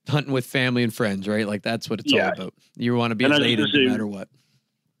 That's hunting with family and friends, right? Like, that's what it's all about. You want to be elated no matter what.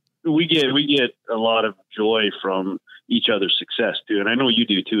 We get a lot of joy from each other's success too. And I know you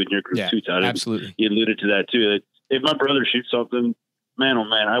do too in your group too, Todd. Absolutely. You alluded to that too. If my brother shoots something, man, oh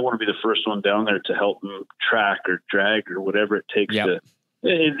man, I want to be the first one down there to help him track or drag or whatever it takes to.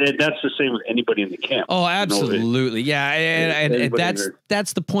 That's the same with anybody in the camp. Oh, absolutely. And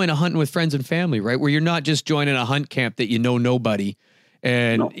that's the point of hunting with friends and family, right? Where you're not just joining a hunt camp that you know nobody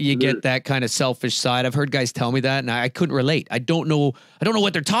and you get that kind of selfish side. I've heard guys tell me that and I couldn't relate. I don't know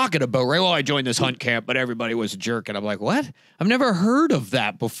what they're talking about, right? Well, I joined this hunt camp, but everybody was a jerk. And I'm like, what? I've never heard of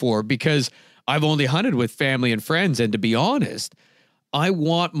that before because I've only hunted with family and friends. And to be honest, I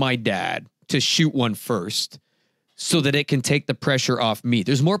want my dad to shoot one first so that it can take the pressure off me.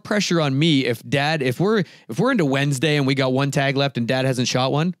 There's more pressure on me if we're into Wednesday and we got one tag left and dad hasn't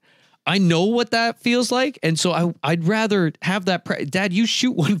shot one. I know what that feels like. And so I'd rather have that. Dad, you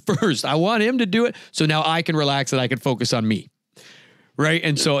shoot one first. I want him to do it. So now I can relax and I can focus on me. Right.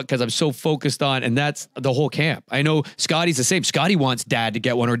 And so, because I'm so focused on, and that's the whole camp. I know Scotty's the same. Scotty wants dad to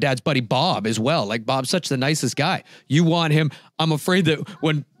get one, or dad's buddy Bob as well. Like, Bob's such the nicest guy. You want him. I'm afraid that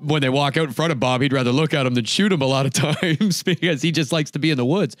when they walk out in front of Bob, he'd rather look at him than shoot him a lot of times because he just likes to be in the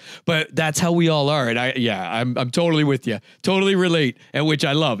woods. But that's how we all are. And I'm totally with you. Totally relate, and which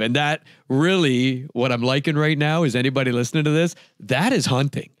I love. And that really, what I'm liking right now is anybody listening to this, that is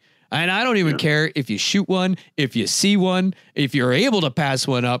hunting. And I don't even care if you shoot one, if you see one, if you're able to pass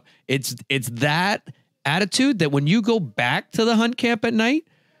one up. It's that attitude that when you go back to the hunt camp at night,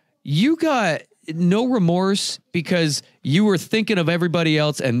 you got no remorse because you were thinking of everybody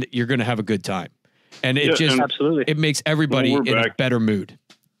else and you're going to have a good time. And absolutely, it makes everybody in a better mood.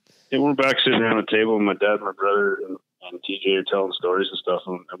 Yeah, we're back sitting around the table and my dad, my brother, and TJ are telling stories and stuff.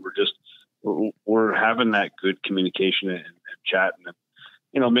 And we're having that good communication and chatting.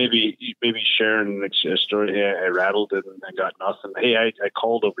 maybe sharing a story. Hey, I rattled and I got nothing. Hey, I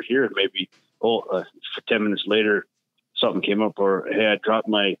called over here and maybe, for 10 minutes later, something came up. Or, hey, I dropped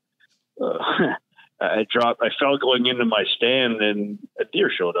my, I fell going into my stand and a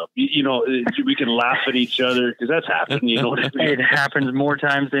deer showed up. We can laugh at each other because that's happened. You know what I mean? It happens more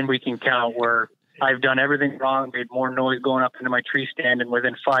times than we can count, where I've done everything wrong, made more noise going up into my tree stand, and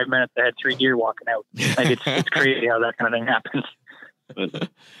within 5 minutes I had 3 deer walking out. Like it's crazy how that kind of thing happens. But,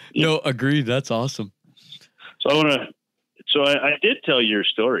 No, agreed. That's awesome. So I did tell your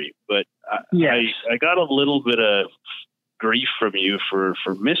story, but I got a little bit of grief from you for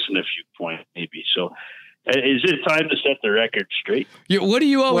missing a few points, maybe. So is it time to set the record straight? Yeah, what do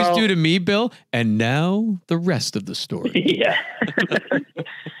you always do to me, Bill? And now the rest of the story. Yeah.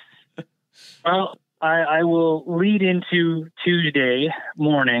 Well, I will lead into Tuesday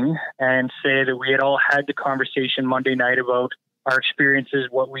morning and say that we had all had the conversation Monday night about our experiences,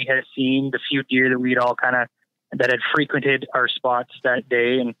 what we had seen, the few deer that we'd all that had frequented our spots that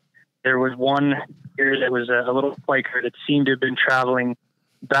day. And there was one deer that was a little spiker that seemed to have been traveling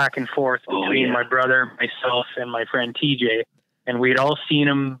back and forth between my brother, myself, and my friend TJ. And we'd all seen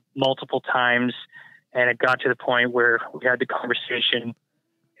him multiple times. And it got to the point where we had the conversation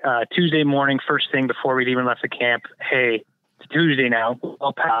Tuesday morning, first thing before we'd even left the camp. Hey, it's Tuesday now,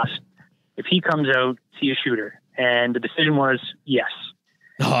 well past. If he comes out, is he a shooter? And the decision was yes.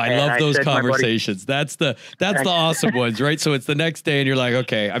 Oh, I love those conversations. That's the awesome ones, right? So it's the next day and you're like,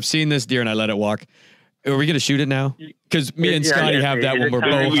 okay, I've seen this deer and I let it walk. Are we going to shoot it now? Because me and Scotty have that when we're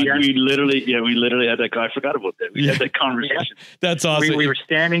both. We literally had that. I forgot about that. We had that conversation. Yeah. That's awesome. We were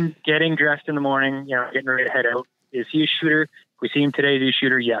standing, getting dressed in the morning, getting ready to head out. Is he a shooter? We see him today. Is he a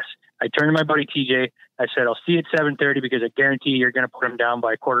shooter? Yes. I turned to my buddy TJ. I said, I'll see you at 7:30 because I guarantee you're going to put him down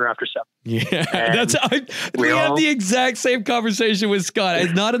by 7:15. Yeah, we had the exact same conversation with Scott.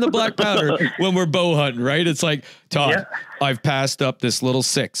 It's not in the black powder when we're bow hunting, right? It's like, Todd, I've passed up this little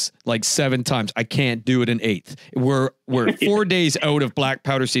 6 like 7 times. I can't do it an 8th. We're 4 days out of black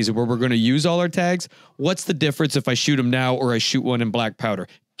powder season where we're going to use all our tags. What's the difference if I shoot them now or I shoot one in black powder?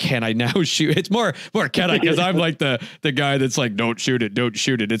 Can I now shoot? It's more can I? Because I'm like the guy that's like, don't shoot it.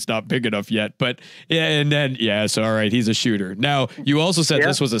 It's not big enough yet. But yeah, and then so all right, he's a shooter. Now you also said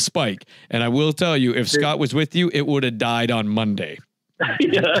this was a spike, and I will tell you, if Scott was with you, it would have died on Monday.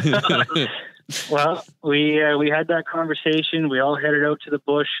 Well, we had that conversation. We all headed out to the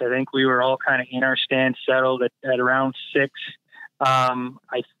bush. I think we were all kind of in our stand, settled at around 6.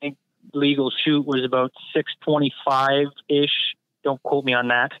 I think legal shoot was about 6:25 ish. Don't quote me on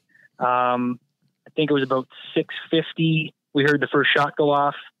that. I think it was about 6:50. We heard the first shot go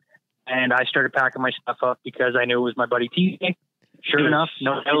off, and I started packing my stuff up because I knew it was my buddy TJ. Sure enough,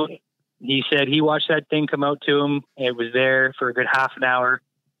 no doubt. He said he watched that thing come out to him. It was there for a good half an hour,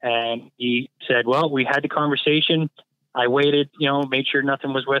 and he said, well, we had the conversation. I waited, made sure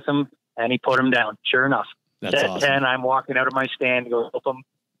nothing was with him, and he put him down. Sure enough. That's at awesome. 10, I'm walking out of my stand to go help him.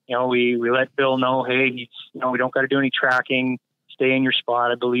 We let Bill know, hey, we don't got to do any tracking. Stay in your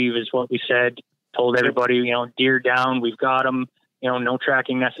spot, I believe is what we said. Told everybody, deer down, we've got them, no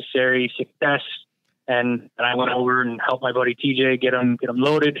tracking necessary, success. And I went over and helped my buddy TJ get them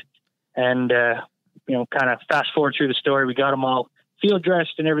loaded. And, kind of fast forward through the story. We got them all field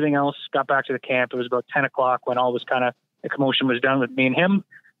dressed and everything else, got back to the camp. It was about 10 o'clock when all was the commotion was done with me and him.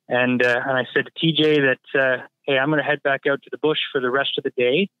 And I said to TJ that, hey, I'm going to head back out to the bush for the rest of the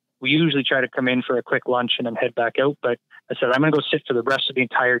day. We usually try to come in for a quick lunch and then head back out. But I said, I'm going to go sit for the rest of the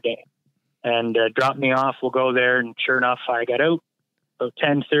entire day and drop me off. We'll go there. And sure enough, I got out about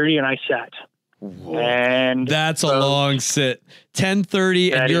 10:30 and I sat. Whoa. And that's a long sit.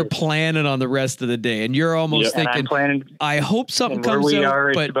 10:30 and you're planning on the rest of the day. And you're almost thinking, I hope something comes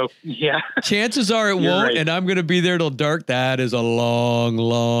out. But chances are it won't. Right. And I'm going to be there till dark. That is a long,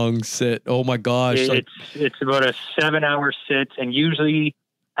 long sit. Oh my gosh. It's about a 7-hour sit. And usually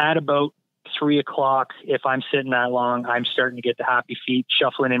at about 3 o'clock, if I'm sitting that long, I'm starting to get the happy feet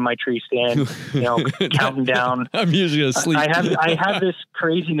shuffling in my tree stand, counting down. I'm usually asleep. I have this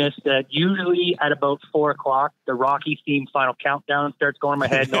craziness that usually at about 4 o'clock, the Rocky theme final countdown starts going in my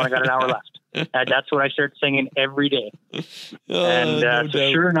head. I got an hour left. That's what I start singing every day. So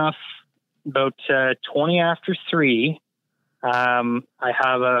sure enough, about 20 after 3, I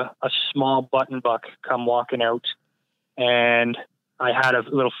have a small button buck come walking out, and I had a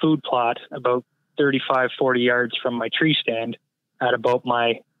little food plot about 35, 40 yards from my tree stand at about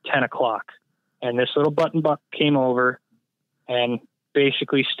my 10 o'clock. And this little button buck came over and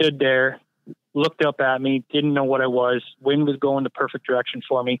basically stood there, looked up at me, didn't know what I was. Wind was going the perfect direction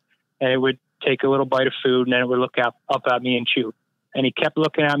for me. And it would take a little bite of food and then it would look up at me and chew. and he kept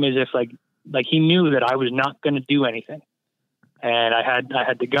looking at me as if like he knew that I was not going to do anything. And I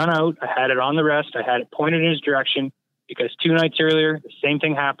had the gun out. I had it on the rest. I had it pointed in his direction because 2 nights earlier, the same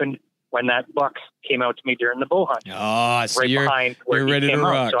thing happened when that buck came out to me during the bow hunt. Oh, so you're ready to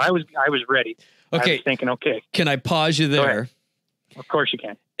rock. So I was ready. Okay. I was thinking, okay. Can I pause you there? Of course you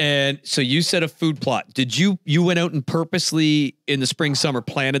can. And so you set a food plot. Did you went out and purposely in the spring, summer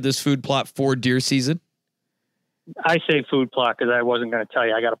planted this food plot for deer season? I say food plot because I wasn't going to tell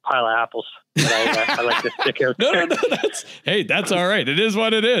you. I got a pile of apples that I like to stick out there. No, that's all right. It is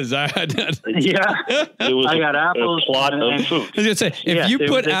what it is. Yeah. I got apples. A plot of food. I was going to say, if you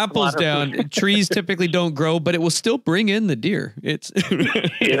put apples down, trees typically don't grow, but it will still bring in the deer. They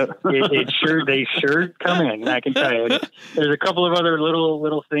sure come in. I can tell you. There's a couple of other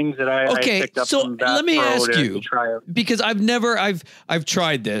little things that I picked up. So from let me ask you, try out. because I've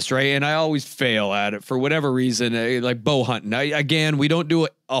tried this, right? And I always fail at it for whatever reason, like bow hunting. Again, we don't do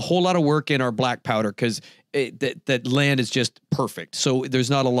a whole lot of work in our black powder because that land is just perfect. So there's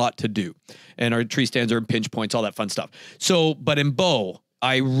not a lot to do. And our tree stands are in pinch points, all that fun stuff. So, but in bow,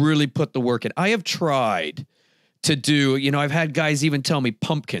 I really put the work in. I have tried to do, I've had guys even tell me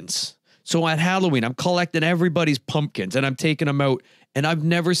pumpkins. So at Halloween, I'm collecting everybody's pumpkins and I'm taking them out and I've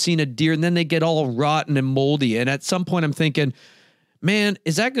never seen a deer. And then they get all rotten and moldy. And at some point I'm thinking, man,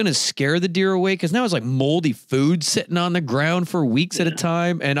 is that going to scare the deer away? Because now it's like moldy food sitting on the ground for weeks at a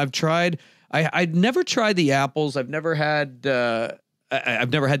time. And I've tried, I've never tried the apples. I've never had the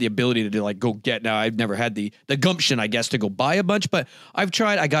ability to like go get. Now I've never had the gumption, I guess, to go buy a bunch. But I've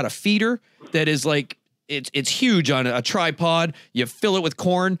tried. I got a feeder that is like it's huge on a tripod. You fill it with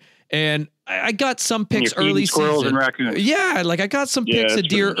corn, and I got some picks early squirrels season. And raccoons. Yeah, like I got some picks of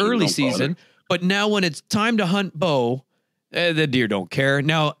deer early season. But now when it's time to hunt bow, the deer don't care.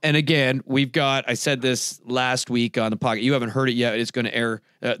 Now, and again, I said this last week on the podcast. You haven't heard it yet. It's going to air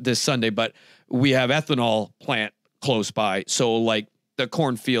this Sunday, but we have ethanol plant close by. So like the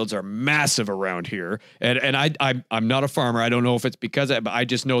cornfields are massive around here. And I'm not a farmer. I don't know if it's because of it, but I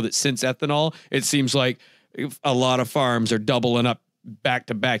just know that since ethanol, it seems like a lot of farms are doubling up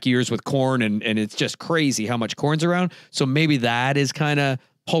back-to-back years with corn. And it's just crazy how much corn's around. So maybe that is kind of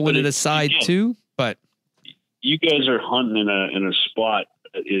pulling it aside too, but you guys are hunting in a spot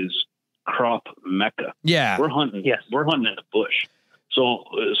that is crop mecca. Yeah. We're hunting. Yes. We're hunting in the bush. So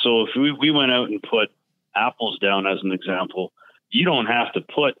if we went out and put apples down as an example, you don't have to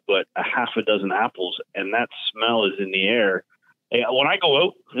put but a half a dozen apples, and that smell is in the air. Hey, when I go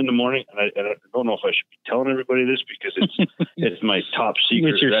out in the morning, and I don't know if I should be telling everybody this because it's my top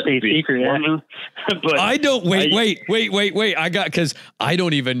secret. It's your state secret. Yeah. But I don't wait. Because I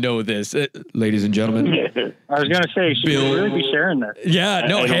don't even know this, ladies and gentlemen. I was going to say, should we really be sharing that? Yeah,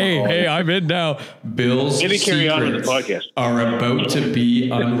 no. Hey, I'm in now. Bill's maybe carry on with the podcast. Are about to be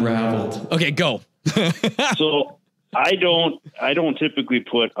unraveled. Okay, go. So I don't typically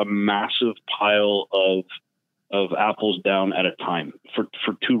put a massive pile of apples down at a time for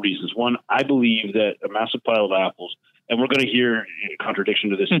 2 reasons. One, I believe that a massive pile of apples, and we're going to hear a contradiction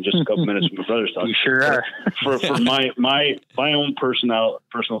to this in just a couple minutes when my brother's talking. You sure are. For my own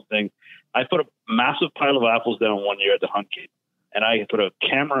personal thing, I put a massive pile of apples down one year at the hunt camp, and I put a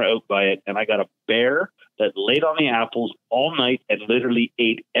camera out by it, and I got a bear that laid on the apples all night and literally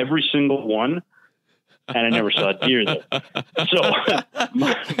ate every single one. And I never saw a deer there. So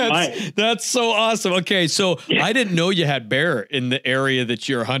that's so awesome. Okay, so yeah. I didn't know you had bear in the area that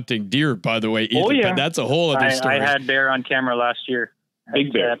you're hunting deer, by the way. Either, but that's a whole other story. I had bear on camera last year.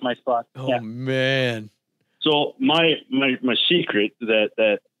 Big bear at my spot. Oh man. So my secret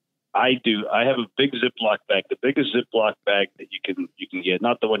that I do, I have a big Ziploc bag, the biggest Ziploc bag that you can get,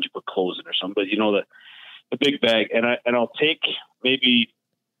 not the ones you put clothes in or something, but the big bag, and I'll take maybe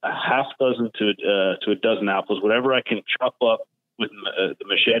a half dozen to a dozen apples, whatever I can chop up with the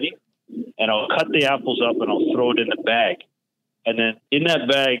machete, and I'll cut the apples up and I'll throw it in the bag. And then in that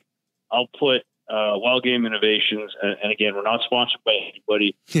bag, I'll put Wild Game Innovations. And again, we're not sponsored by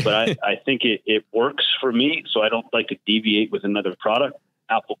anybody, but I think it works for me. So I don't like to deviate with another product,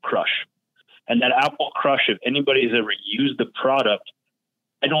 Apple Crush. And that Apple Crush, if anybody has ever used the product,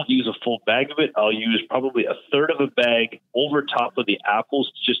 I don't use a full bag of it. I'll use probably a third of a bag over top of the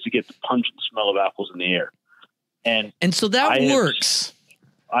apples just to get the pungent smell of apples in the air. And so that works.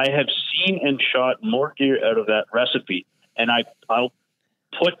 I have seen and shot more deer out of that recipe. And I'll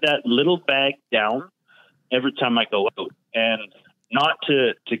put that little bag down every time I go out, and not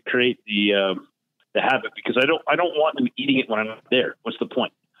to create the habit, because I don't want them eating it when I'm not there. What's the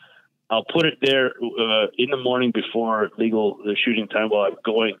point? I'll put it there in the morning before the shooting time while I'm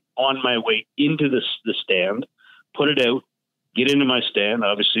going on my way into the stand, put it out, get into my stand,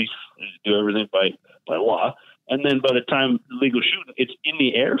 obviously do everything by law. And then by the time legal shooting, it's in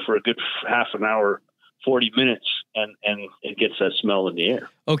the air for a good half an hour, 40 minutes, and it gets that smell in the air.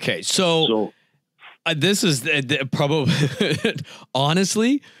 Okay. So this is probably,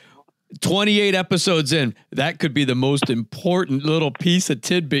 honestly, 28 episodes in, that could be the most important little piece of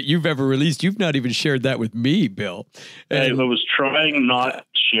tidbit you've ever released. You've not even shared that with me, Bill. I was trying not to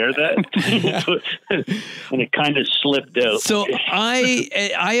share that, and it kind of slipped out. So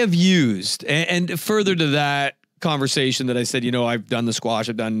I have used, and further to that conversation that I said, I've done the squash,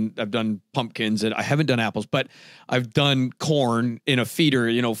 I've done pumpkins, and I haven't done apples, but I've done corn in a feeder,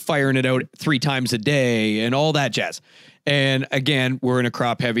 firing it out 3 times a day and all that jazz. And again, we're in a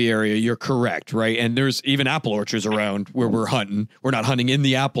crop heavy area. You're correct, right? And there's even apple orchards around where we're hunting. We're not hunting in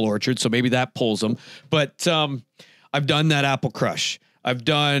the apple orchard, so maybe that pulls them. But I've done that apple crush. I've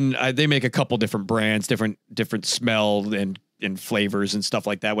done. They make a couple different brands, different smell and flavors and stuff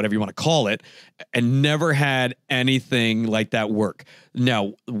like that, whatever you want to call it, and never had anything like that work.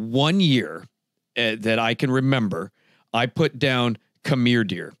 Now, one year that I can remember, I put down Khmer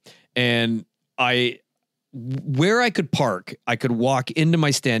deer, and where I could park, I could walk into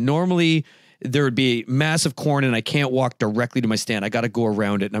my stand. Normally, there would be massive corn, and I can't walk directly to my stand. I got to go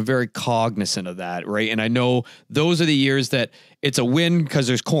around it, and I'm very cognizant of that, right? And I know those are the years that it's a win because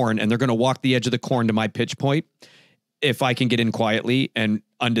there's corn, and they're going to walk the edge of the corn to my pitch point if I can get in quietly and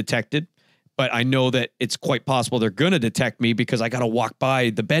undetected. But I know that it's quite possible they're going to detect me because I got to walk by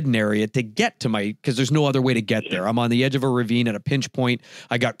the bedding area to get to because there's no other way to get there. I'm on the edge of a ravine at a pinch point.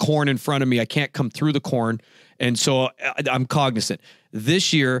 I got corn in front of me. I can't come through the corn. And so I'm cognizant.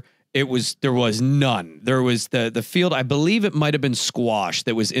 This year, there was none. There was the field. I believe it might've been squash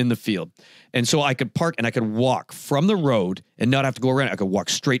that was in the field. And so I could park and I could walk from the road and not have to go around. I could walk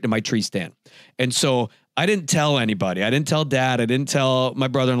straight to my tree stand. And so I didn't tell anybody. I didn't tell Dad. I didn't tell my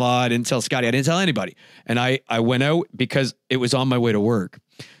brother-in-law. I didn't tell Scotty. I didn't tell anybody. And I went out because it was on my way to work.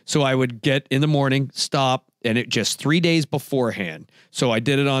 So I would get in the morning, stop, and it just 3 days beforehand. So I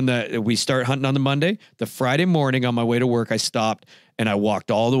did it we start hunting on the Monday. The Friday morning on my way to work, I stopped and I walked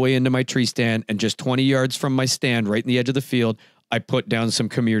all the way into my tree stand, and just 20 yards from my stand, right in the edge of the field, I put down some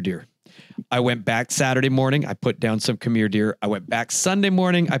Khmer deer. I went back Saturday morning. I put down some Khmer deer. I went back Sunday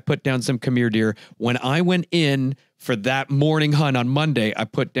morning. I put down some Khmer deer. When I went in for that morning hunt on Monday, I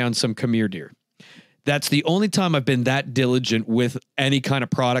put down some Khmer deer. That's the only time I've been that diligent with any kind of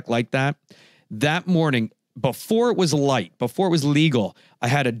product like that. That morning, before it was light, before it was legal, I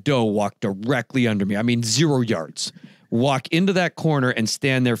had a doe walk directly under me. I mean, 0 yards. Walk into that corner and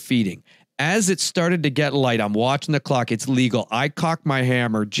stand there feeding. As it started to get light, I'm watching the clock. It's legal. I cocked my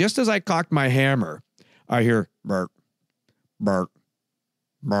hammer. Just as I cocked my hammer, I hear bark, bark,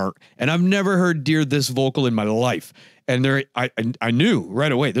 bark. And I've never heard deer this vocal in my life. And I knew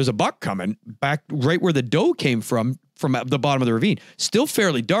right away there's a buck coming back right where the doe came from the bottom of the ravine. Still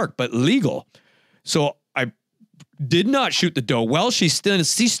fairly dark, but legal. So I did not shoot the doe. Well, she's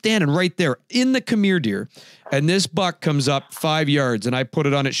standing right there in the Khmer deer. And this buck comes up 5 yards, and I put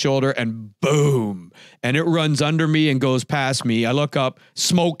it on its shoulder, and boom. And it runs under me and goes past me. I look up,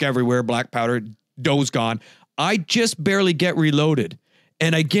 smoke everywhere, black powder, doe's gone. I just barely get reloaded.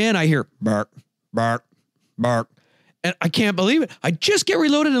 And again, I hear bark, bark, bark. And I can't believe it. I just get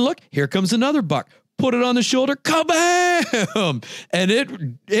reloaded and look, here comes another buck. Put it on the shoulder, kabam! And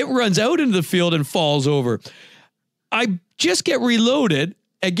it runs out into the field and falls over. I just get reloaded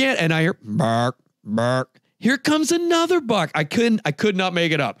again, and I hear bark, bark. Here comes another buck. I could not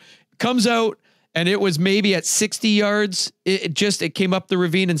make it up. Comes out, and it was maybe at 60 yards. It came up the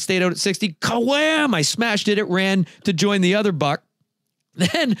ravine and stayed out at 60. Kawam! I smashed it. It ran to join the other buck.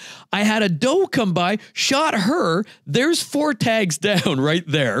 Then I had a doe come by, shot her. There's 4 tags down right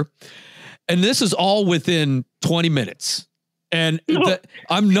there. And this is all within 20 minutes. And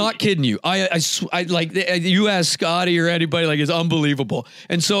I'm not kidding you. I like, you ask Scotty or anybody, like, it's unbelievable.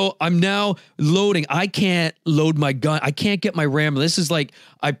 And so I'm now loading. I can't load my gun. I can't get my ram. This is like,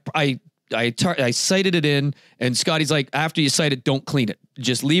 I sighted it in, and Scotty's like, after you sight it, don't clean it.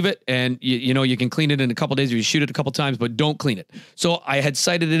 Just leave it. And you can clean it in a couple days if you shoot it a couple times, but don't clean it. So I had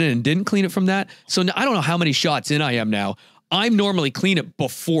sighted it in and didn't clean it from that. So now, I don't know how many shots in I am now. I'm normally clean it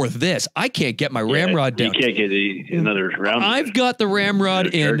before this. I can't get my ramrod down. You can't get another round. I've got the ramrod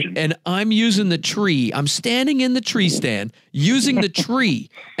in, and I'm using the tree. I'm standing in the tree stand, using the tree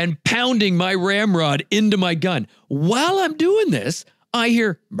and pounding my ramrod into my gun. While I'm doing this, I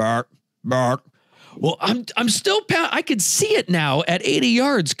hear bark, bark. Well, I'm still I could see it now at 80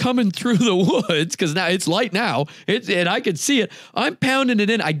 yards coming through the woods because now it's light now. And I could see it. I'm pounding it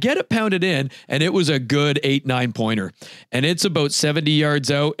in. I get it pounded in, and it was a good 8-9 pointer. And it's about 70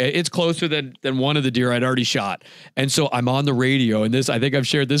 yards out. It's closer than one of the deer I'd already shot. And so I'm on the radio, and I think I've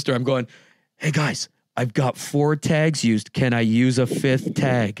shared this story. I'm going, hey guys, I've got 4 tags used. Can I use a 5th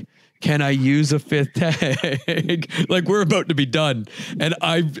tag? Can I use a 5th tag? Like, we're about to be done. And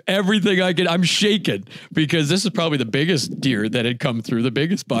everything I can, I'm shaking because this is probably the biggest deer that had come through, the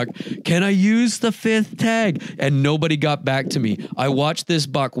biggest buck. Can I use the 5th tag? And nobody got back to me. I watched this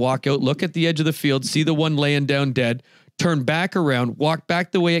buck walk out, look at the edge of the field, see the one laying down dead, turn back around, walk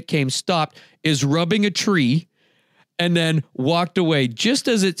back the way it came, stopped, is rubbing a tree, and then walked away just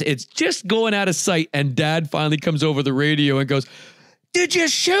as it's just going out of sight. And Dad finally comes over the radio and goes, did you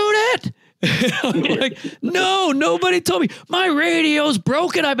shoot it? I'm like, no, nobody told me. My radio's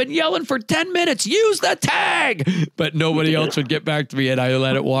broken. I've been yelling for 10 minutes. Use the tag. But nobody else would get back to me, and I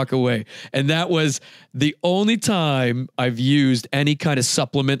let it walk away. And that was the only time I've used any kind of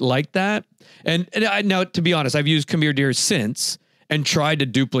supplement like that. And now, to be honest, I've used come here deer since and tried to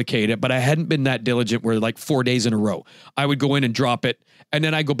duplicate it, but I hadn't been that diligent where like 4 days in a row, I would go in and drop it. And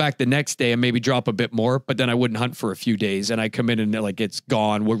then I go back the next day and maybe drop a bit more, but then I wouldn't hunt for a few days. And I come in and like it's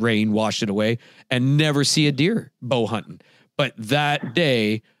gone, rain washed it away, and never see a deer bow hunting. But that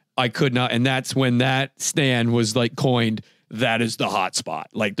day I could not. And that's when that stand was like coined. That is the hot spot.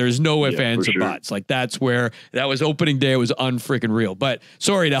 Like there's no ifs, ands, or buts. Like that's where that was opening day. It was unfreaking real. But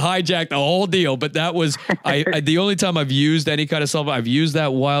sorry to hijack the whole deal. But that was the only time I've used any kind of stuff. I've used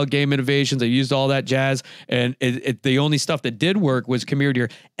that Wild Game Innovations. I used all that jazz. And the only stuff that did work was come here deer.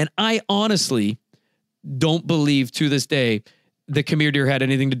 And I honestly don't believe to this day the come here deer had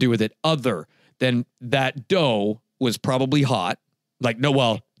anything to do with it other than that doe was probably hot. Like, no,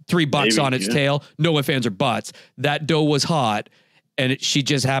 well, 3 bucks on its tail, no ifs, ands, or buts. That doe was hot, and she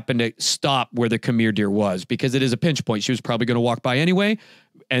just happened to stop where the come here deer was because it is a pinch point. She was probably going to walk by anyway,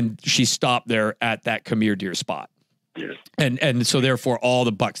 and she stopped there at that come here deer spot. Yeah. And so therefore all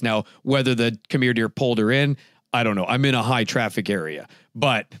the bucks. Now, whether the come here deer pulled her in, I don't know. I'm in a high traffic area,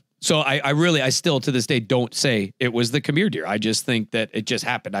 but so I still to this day don't say it was the come here deer. I just think that it just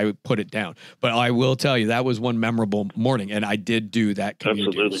happened. I would put it down, but I will tell you that was one memorable morning, and I did do that come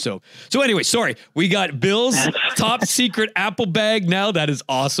here deer. So anyway, sorry, we got Bill's top secret apple bag now. That is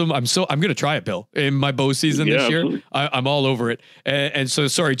awesome. I'm going to try it, Bill, in my bow season this year. I'm all over it. And so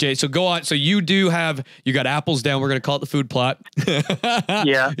sorry, Jay. So go on. So you got apples down. We're going to call it the food plot.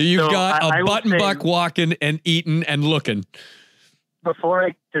 Yeah. You've got a button buck walking and eating and looking. Before I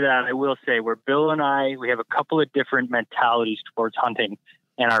get to that, I will say where Bill and I, we have a couple of different mentalities towards hunting,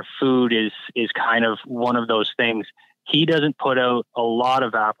 and our food is kind of one of those things. He doesn't put out a lot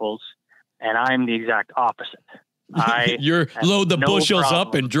of apples, and I'm the exact opposite. You're load the bushels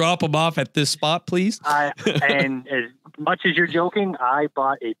up and drop them off at this spot, please. And as much as you're joking, I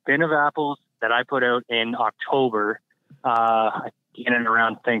bought a bin of apples that I put out in October, in and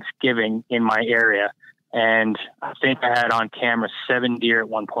around Thanksgiving in my area. And I think I had on camera 7 deer at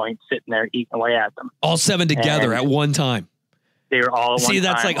one point sitting there eating away at them. All 7 together at one time. They were all at one time. See,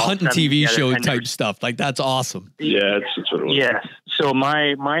 that's like hunting TV show type stuff. Like, that's awesome. Yeah, that's what it was. Yes. So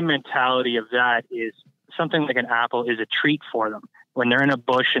my mentality of that is something like an apple is a treat for them. When they're in a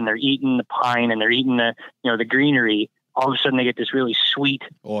bush and they're eating the pine and they're eating the greenery, all of a sudden they get this really sweet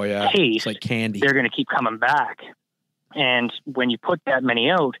taste. It's like candy. They're going to keep coming back. And when you put that many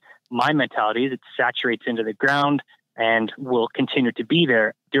out, my mentality is it saturates into the ground and will continue to be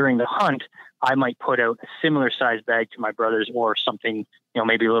there. During the hunt, I might put out a similar size bag to my brother's or something,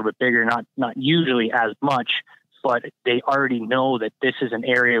 maybe a little bit bigger, not usually as much, but they already know that this is an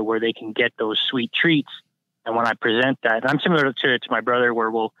area where they can get those sweet treats. And when I present that, and I'm similar to my brother where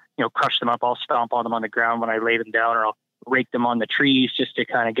we'll, crush them up. I'll stomp on them on the ground when I lay them down, or I'll rake them on the trees just to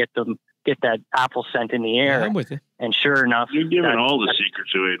kind of get that apple scent in the air. Yeah, I'm with you. And sure enough, you're giving all the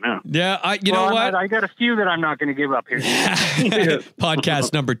secrets away now. Yeah, you know what? I got a few that I'm not going to give up here.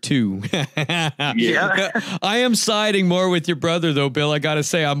 Podcast number 2. Yeah. I am siding more with your brother, though, Bill. I got to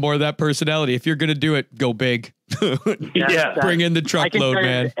say, I'm more that personality. If you're going to do it, go big. Bring in the truckload,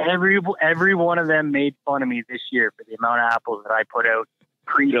 man. Every one of them made fun of me this year for the amount of apples that I put out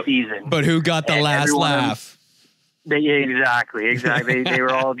pre-season. But who got the last laugh? Exactly. They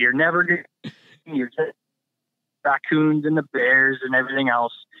were all, you're never good. You're just raccoons and the bears and everything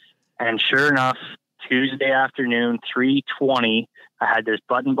else. And sure enough, Tuesday afternoon, 3:20, I had this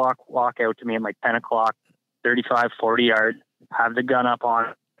button buck walk out to me at like 10 o'clock, 35, 40 yards, have the gun up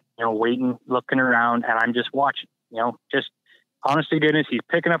on, waiting, looking around, and I'm just watching, just honest to goodness, he's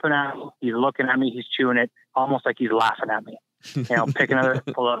picking up an apple. He's looking at me. He's chewing it almost like he's laughing at me. Picking another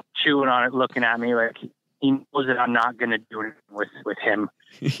apple up, chewing on it, looking at me like he knows that I'm not going to do anything with him.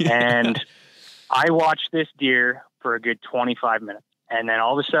 Yeah. And I watched this deer for a good 25 minutes. And then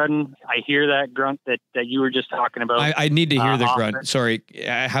all of a sudden I hear that grunt that you were just talking about. I need to hear the grunt. Sorry.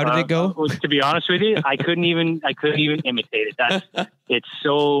 How did it go? To be honest with you, I couldn't even imitate it. It's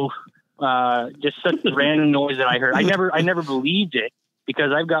so, just such a random noise that I heard. I never believed it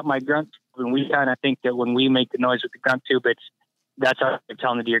because I've got my grunt tube, and we kind of think that when we make the noise with the grunt tube, that's how I'm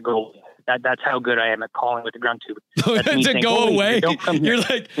telling the deer go. That's how good I am at calling with the grunt tube. To go away. You're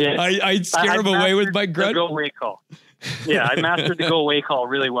like, yeah. I scare him away with my grunt. Go away call. Yeah, I mastered the go away call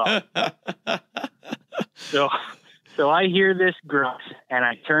really well. So I hear this grunt, and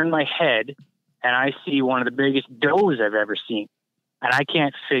I turn my head, and I see one of the biggest does I've ever seen. And I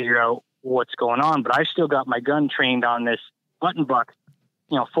can't figure out what's going on, but I've still got my gun trained on this button buck,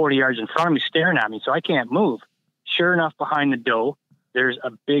 40 yards in front of me staring at me, so I can't move. Sure enough, behind the doe, there's a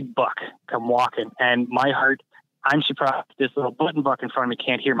big buck come walking, and my heart, I'm surprised this little button buck in front of me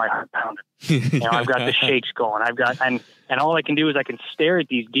can't hear my heart pounding. I've got the shakes going. And all I can do is I can stare at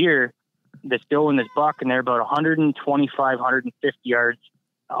these deer, this doe and this buck, and they're about 125, 150 yards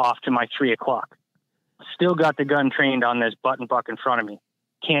off to my 3 o'clock. Still got the gun trained on this button buck in front of me.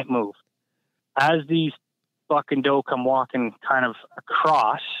 Can't move. As these buck and doe come walking kind of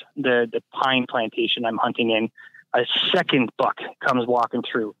across the pine plantation I'm hunting in, a second buck comes walking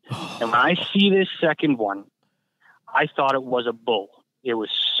through. And when I see this second one, I thought it was a bull. It was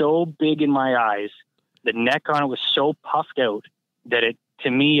so big in my eyes. The neck on it was so puffed out that it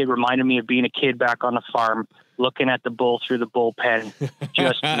reminded me of being a kid back on the farm, looking at the bull through the bullpen,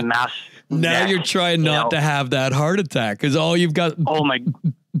 just mass. Now you're trying not to have that heart attack because all you've got. Oh my.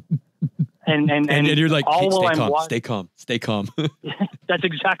 And you're like, all stay calm. That's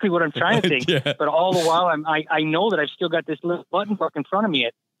exactly what I'm trying to think. Yeah. But all the while I know that I've still got this little button buck in front of me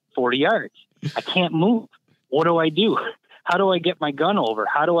at 40 yards. I can't move. What do I do? How do I get my gun over?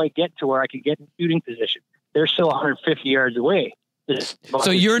 How do I get to where I can get in shooting position? They're still 150 yards away.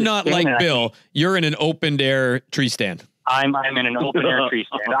 So you're not like Bill. You're in an open air tree stand. I'm in an open air tree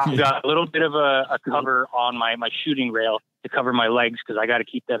stand. I've got a little bit of a cover on my shooting rail to cover my legs because I got to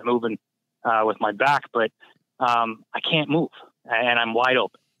keep that moving with my back. But I can't move, and I'm wide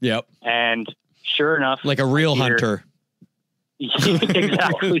open. Yep. And sure enough, like a real hunter.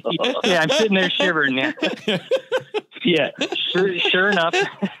 Exactly. Yeah, I'm sitting there shivering. Yeah. Sure enough,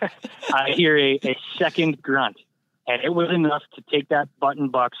 I hear a second grunt, and it was enough to take that button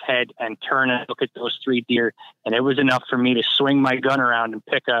buck's head and turn and look at those 3 deer, and it was enough for me to swing my gun around and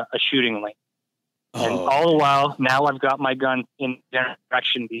pick a shooting lane. And all the while, now I've got my gun in the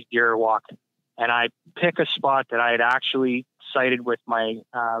direction these deer are walking, and I pick a spot that I had actually sighted with my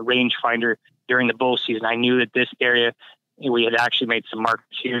rangefinder during the bow season. I knew that this area, we had actually made some markers.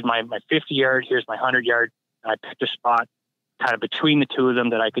 Here's my 50 yard, here's my 100 yard. And I picked a spot kind of between the two of them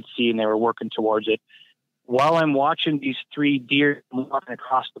that I could see, and they were working towards it. While I'm watching these 3 deer walking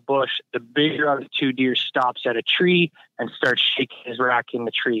across the bush, the bigger of the 2 deer stops at a tree and starts shaking his rack in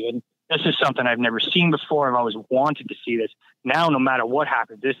the tree. And this is something I've never seen before. I've always wanted to see this. Now, no matter what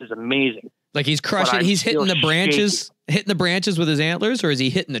happens, this is amazing. Like he's crushing, he's hitting the branches, with his antlers, or is he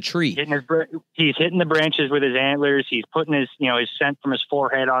hitting the tree? He's hitting the branches with his antlers. He's putting his scent from his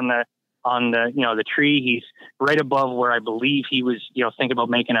forehead on the tree. He's right above where I believe he was, thinking about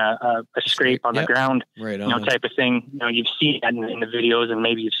making a scrape on the ground, right on type of thing. You've seen that in the videos, and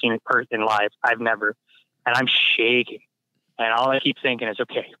maybe you've seen it in live. I've never, and I'm shaking. And all I keep thinking is,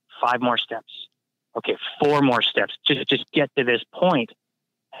 okay, 5 more steps. Okay, 4 more steps. Just get to this point.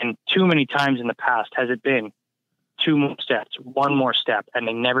 And too many times in the past has it been 2 more steps, 1 more step, and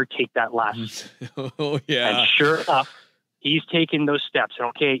they never take that last. Oh yeah. And sure enough, he's taking those steps.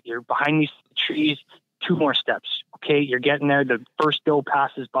 Okay, you're behind these trees, 2 more steps. Okay, you're getting there. The first doe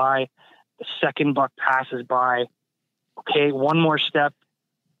passes by, the second buck passes by. Okay, 1 more step.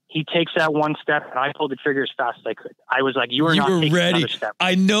 He takes that 1 step, and I pulled the trigger as fast as I could. I was like, you were not taking ready. Another step.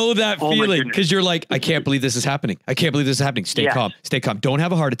 I know that feeling because you're like, I can't believe this is happening. I can't believe this is happening. Stay calm. Stay calm. Don't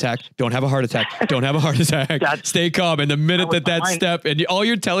have a heart attack. Don't have a heart attack. Don't have a heart attack. Stay calm. And the minute that step, and all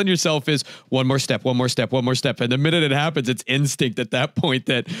you're telling yourself is 1 more step, 1 more step, 1 more step. And the minute it happens, it's instinct at that point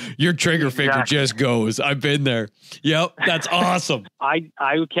that your trigger finger just goes. I've been there. Yep. That's awesome. I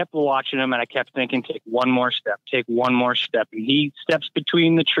kept watching him, and I kept thinking, take 1 more step, take 1 more step. And he steps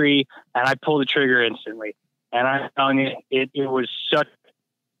between the tree, and I pulled the trigger instantly. And I'm telling you,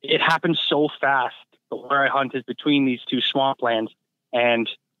 it happened so fast. But where I hunt is between these 2 swamplands, and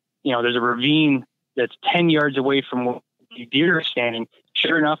there's a ravine that's 10 yards away from where the deer are standing.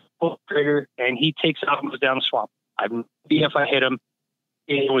 Sure enough, pull the trigger, and he takes off and goes down the swamp. I have no idea if I hit him.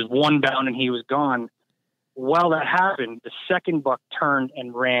 It was one bound and he was gone. While that happened, the second buck turned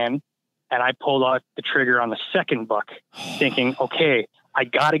and ran, and I pulled out the trigger on the second buck, thinking, okay, I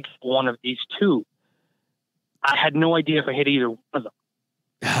got to get one of these two. I had no idea if I hit either one of them.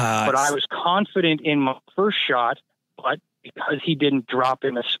 But I was confident in my first shot, but because he didn't drop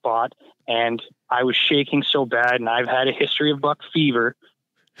in the spot and I was shaking so bad, and I've had a history of buck fever,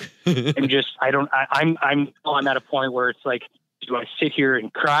 I'm at a point where it's like, do I sit here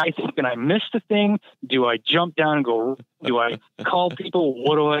and cry thinking I missed the thing? Do I jump down and go? Do I call people?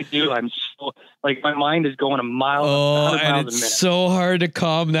 What do I do? I'm so, like, my mind is going a mile. Oh, and it's so hard to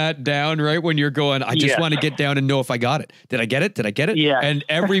calm that down, right? When you're going, I just want to get down and know if I got it. Did I get it? Did I get it? Yeah. And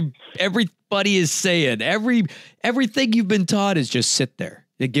everybody is saying everything you've been taught is just sit there.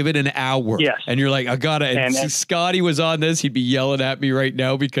 They give it an hour. Yes. And you're like, I got it. And Scotty was on this. He'd be yelling at me right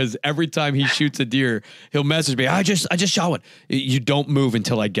now because every time he shoots a deer, he'll message me. I just shot one. You don't move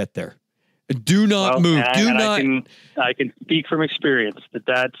until I get there. Do not move. I can speak from experience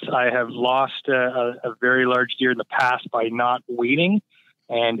that I have lost a very large deer in the past by not waiting.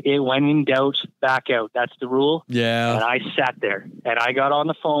 And when in doubt, back out. That's the rule. Yeah. And I sat there and I got on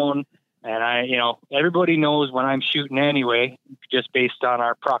the phone. And everybody knows when I'm shooting anyway, just based on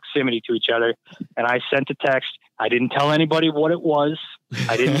our proximity to each other. And I sent a text. I didn't tell anybody what it was.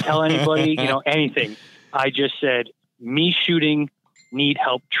 I didn't tell anybody, anything. I just said, me shooting, need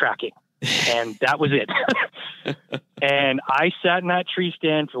help tracking. And that was it. And I sat in that tree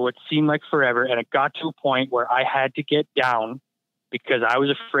stand for what seemed like forever. And it got to a point where I had to get down because I was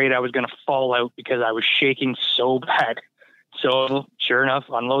afraid I was going to fall out because I was shaking so bad. So sure enough,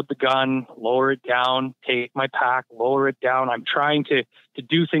 unload the gun, lower it down, take my pack, lower it down. I'm trying to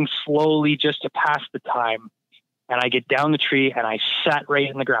do things slowly just to pass the time. And I get down the tree and I sat right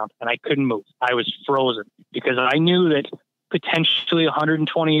in the ground and I couldn't move. I was frozen because I knew that potentially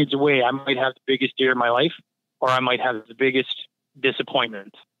 120 yards away, I might have the biggest deer in my life, or I might have the biggest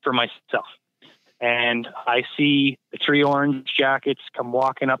disappointment for myself. And I see the Tree Orange Jackets come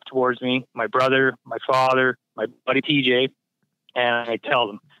walking up towards me, my brother, my father, my buddy TJ. And I tell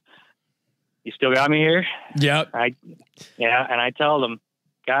them, you still got me here? Yep. And I tell them,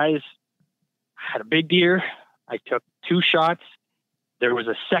 guys, I had a big deer. I took 2 shots. There was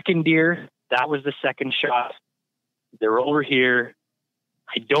a second deer. That was the second shot. They're over here.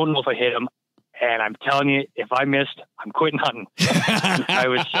 I don't know if I hit them. And I'm telling you, if I missed, I'm quitting hunting. I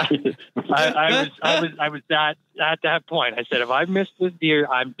was at that point. I said, if I missed this deer,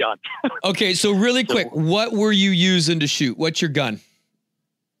 I'm done. Okay, so really quick, what were you using to shoot? What's your gun?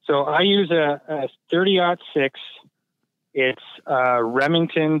 So I use a 30-06. It's a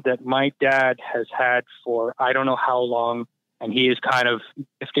Remington that my dad has had for I don't know how long, and he has kind of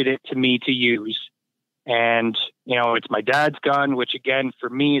gifted it to me to use. And, it's my dad's gun, which again, for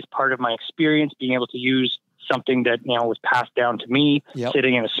me is part of my experience, being able to use something that, was passed down to me,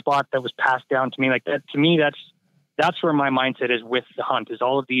 sitting in a spot that was passed down to me like that. To me, that's where my mindset is with the hunt, is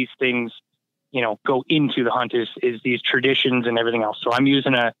all of these things, go into the hunt is these traditions and everything else. So I'm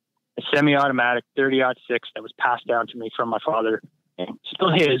using a semi-automatic 30-06 that was passed down to me from my father, and still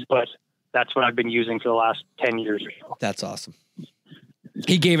his, but that's what I've been using for the last 10 years or so. That's awesome.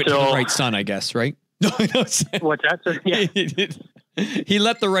 He gave it to the right son, I guess, right? What's that? So, yeah. He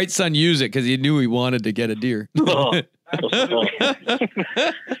let the right son use it because he knew he wanted to get a deer. Hey,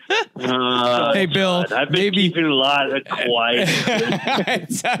 Bill, I've been keeping a lot of quiet.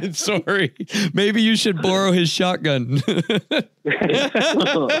 I'm sorry. Maybe you should borrow his shotgun. That's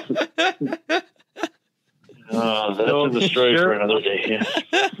the story for another day.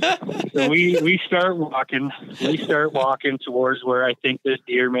 Yeah. So we start walking. We start walking towards where I think this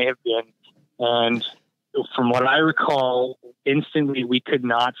deer may have been. And from what I recall, instantly we could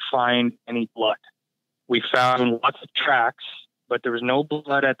not find any blood. We found lots of tracks, but there was no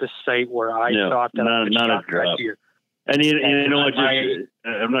blood at the site where I thought that I could shot that deer. And you know what?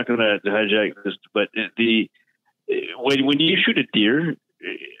 I'm not going to hijack this, but when you shoot a deer,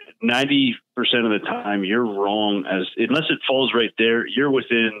 90% of the time you're wrong. Unless it falls right there, you're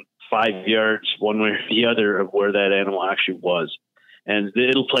within 5 yards one way or the other of where that animal actually was. And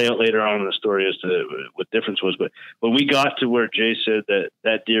it'll play out later on in the story as to what the difference was. But when we got to where Jay said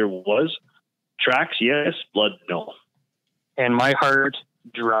that deer was, tracks, yes, blood, no. And my heart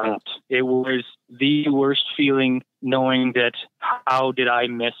dropped. It was the worst feeling knowing that how did I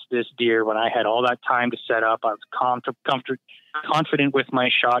miss this deer when I had all that time to set up? I was confident with my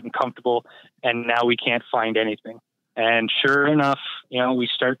shot and comfortable, and now we can't find anything. And sure enough, we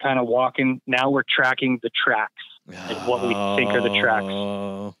start kind of walking. Now we're tracking the tracks. is what we think are the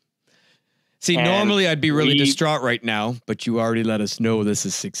tracks. See, And normally I'd be really distraught right now, but you already let us know this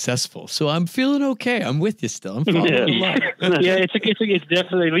is successful. So I'm feeling okay. I'm with you still. I'm following along. Yeah, it's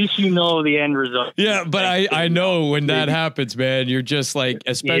definitely, at least you know the end result. Yeah, but I know when that happens, man, you're just like,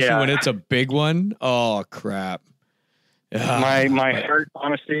 especially when it's a big one. Oh, crap. My heart,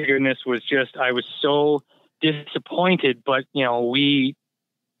 honest to goodness, was just, I was so disappointed, but, you know,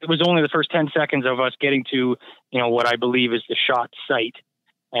 it was only the first 10 seconds of us getting to, you know, what I believe is the shot site.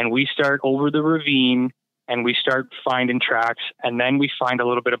 And we start over the ravine and we start finding tracks, and then we find a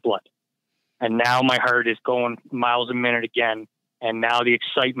little bit of blood. And now my heart is going miles a minute again. And now the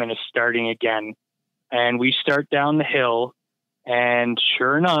excitement is starting again. And we start down the hill, and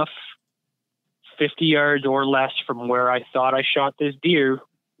sure enough, 50 yards or less from where I thought I shot this deer,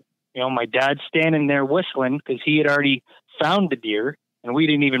 you know, my dad's standing there whistling because he had already found the deer. And we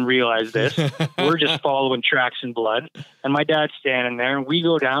didn't even realize this. We're just following tracks in blood. And my dad's standing there, and we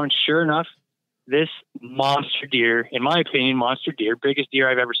go down, and sure enough, this monster deer, in my opinion, monster deer, biggest deer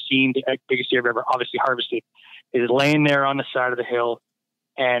I've ever seen, biggest deer I've ever obviously harvested, is laying there on the side of the hill.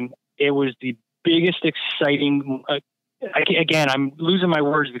 And it was the biggest exciting, again, I'm losing my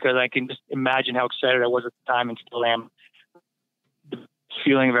words because I can just imagine how excited I was at the time and still am. The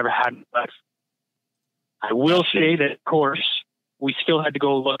feeling I've ever had in my life. I will say that, of course, we still had to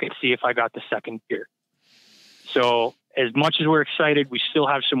go look and see if I got the second deer. So as much as we're excited, we still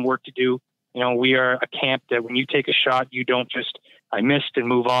have some work to do. You know, we are a camp that when you take a shot, you don't just, I missed and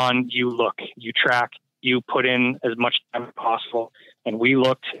move on. You look, you track, you put in as much time as possible. And we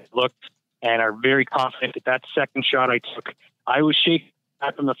looked and are very confident that second shot I took, I was shaking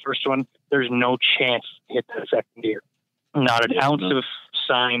from the first one. There's no chance to hit that second deer. Not an ounce of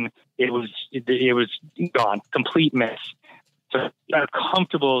sign. It was gone, complete miss. So I'm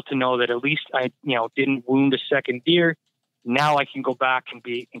comfortable to know that at least I, you know, didn't wound a second deer. Now I can go back and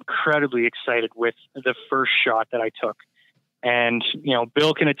be incredibly excited with the first shot that I took. And, you know,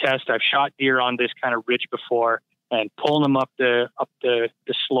 Bill can attest, I've shot deer on this kind of ridge before, and pulling them up the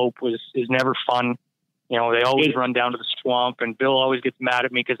slope is never fun. You know, they always run down to the swamp, and Bill always gets mad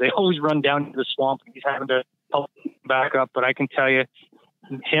at me because they always run down to the swamp and he's having to help back up. But I can tell you,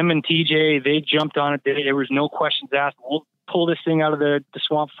 him and TJ, they jumped on it. There was no questions asked. We'll pull this thing out of the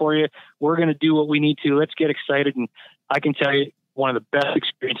swamp for you. We're going to do what we need to. Let's get excited. And I can tell you, one of the best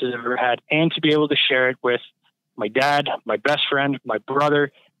experiences I've ever had, and to be able to share it with my dad, my best friend, my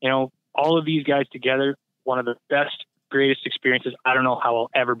brother, you know, all of these guys together, one of the best, greatest experiences. I don't know how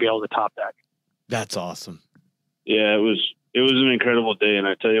I'll ever be able to top that. That's awesome. Yeah, it was an incredible day. And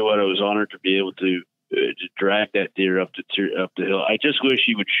I tell you what, I was honored to be able to drag that deer up the hill. I just wish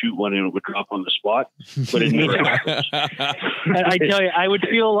he would shoot one and it would drop on the spot, but it never happens. I tell you, I would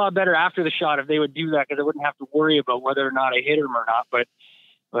feel a lot better after the shot if they would do that, because I wouldn't have to worry about whether or not I hit him or not. But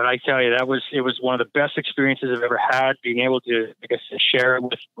I tell you, it was one of the best experiences I've ever had, being able to, like I said, share it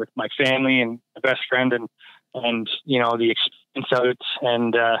with my family and my best friend, and you know, the experience of it,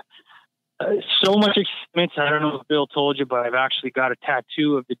 and so much experience. I don't know if Bill told you, but I've actually got a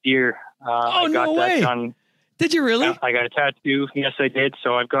tattoo of the deer. I got that done. Did you really? I got a tattoo. Yes, I did.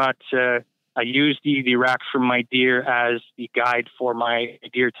 So I've got, I used the rack from my deer as the guide for my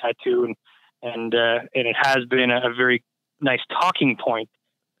deer tattoo. And it has been a very nice talking point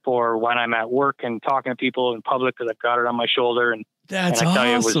for when I'm at work and talking to people in public, because I've got it on my shoulder. And that's and I tell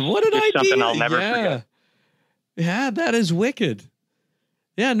you, awesome. What an idea. Something I'll never forget. Yeah, that is wicked.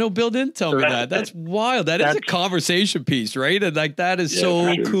 Yeah, no, Bill didn't tell me that. That's wild. That's a conversation piece, right? And like, that is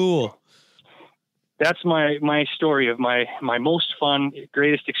so cool. That's my story of my most fun,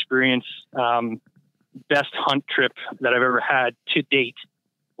 greatest experience, best hunt trip that I've ever had to date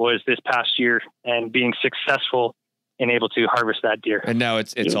was this past year, and being successful and able to harvest that deer. And now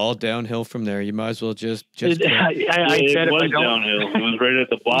it's all downhill from there. You might as well just I said it was downhill. It was right at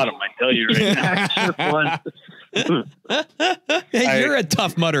the bottom. I tell you right now. Hey, you're a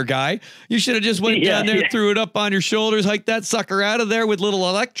Tough Mudder guy. You should have just went down there, threw it up on your shoulders, hiked that sucker out of there with little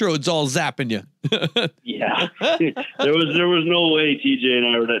electrodes all zapping you. Yeah. There was no way TJ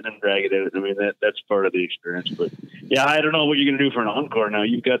and I were letting him drag it out. I mean, that's part of the experience. But yeah, I don't know what you're going to do for an encore now.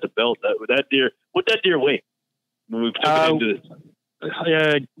 You've got the belt. That deer, what'd that deer weigh when we took it into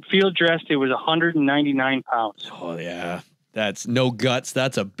this? Field dressed, it was 199 pounds. Oh, yeah. That's no guts.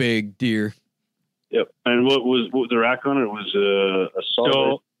 That's a big deer. Yep. And what was the rack on it? It was a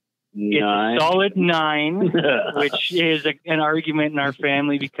solid 9. It's a solid 9, which is an argument in our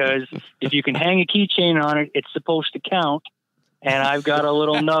family, because if you can hang a keychain on it, it's supposed to count. And I've got a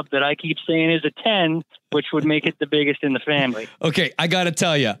little nub that I keep saying is a 10, which would make it the biggest in the family. Okay, I got to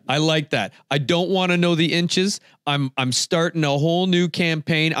tell you, I like that. I don't want to know the inches. I'm starting a whole new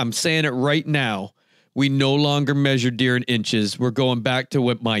campaign. I'm saying it right now. We no longer measure deer in inches. We're going back to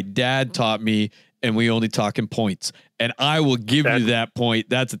what my dad taught me, and we only talk in points. And I will give you that point.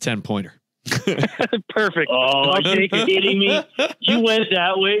 That's a 10-pointer. Perfect. Oh, are you kidding me? You went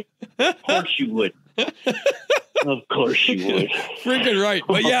that way? Of course you would. Of course you would. Freaking right.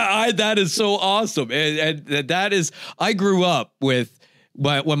 But yeah, that is so awesome. And that is, I grew up with,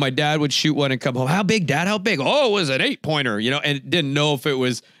 when my dad would shoot one and come home, how big, Dad? How big? Oh, it was an 8-pointer, and didn't know if it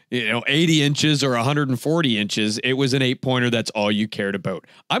was, 80 inches or 140 inches. It was an 8-pointer. That's all you cared about.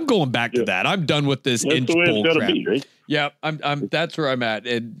 I'm going back to that. I'm done with this inch bull crap. Be, right? Yeah, that's where I'm at.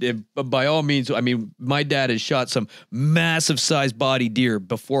 And by all means, I mean, my dad has shot some massive sized body deer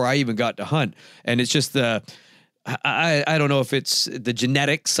before I even got to hunt. And it's just I don't know if it's the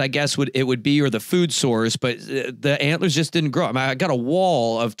genetics, I guess it would be, or the food source, but the antlers just didn't grow. I mean, I got a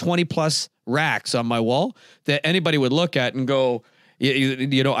wall of 20 plus racks on my wall that anybody would look at and go,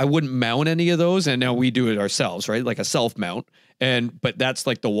 I wouldn't mount any of those. And now we do it ourselves, right? Like a self mount. But that's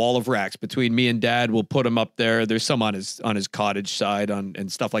like the wall of racks between me and Dad. We'll put them up there. There's some on his cottage side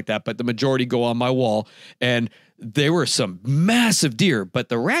and stuff like that. But the majority go on my wall. And there were some massive deer, but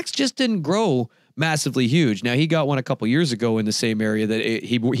the racks just didn't grow massively huge. Now he got one a couple years ago in the same area that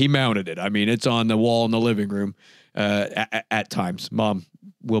he mounted it. I mean, it's on the wall in the living room at times. Mom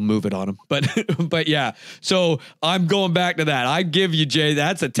will move it on him, but yeah. So I'm going back to that. I give you, Jay.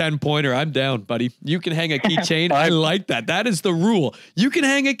 That's a 10-pointer. I'm down, buddy. You can hang a keychain. I like that. That is the rule. You can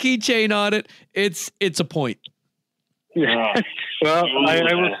hang a keychain on it. It's a point. Yeah. Well,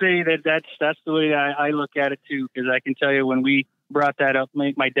 I will say that's the way I look at it too, because I can tell you when we brought that up,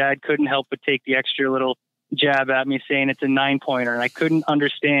 my dad couldn't help but take the extra little jab at me saying it's a 9-pointer, and I couldn't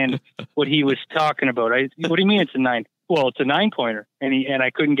understand what he was talking about. What do you mean it's a 9? Well, it's a 9-pointer, and I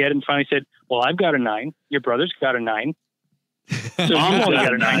couldn't get it. And finally said, "Well, I've got a 9. Your brother's got a 9. So you only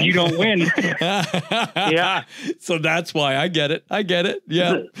got a 9. You don't win." Yeah. So that's why I get it.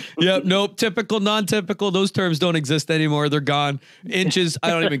 Yeah. Yep. Nope. Typical, non-typical. Those terms don't exist anymore. They're gone. Inches.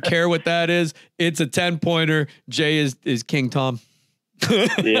 I don't even care what that is. It's a 10-pointer. Jay is King Tom.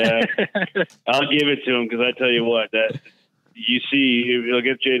 Yeah. I'll give it to him, because I tell you what, that you see, you'll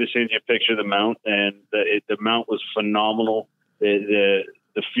get Jay to send you a picture of the mount, and the mount was phenomenal. The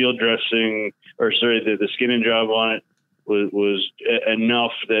field dressing, the skinning job on it was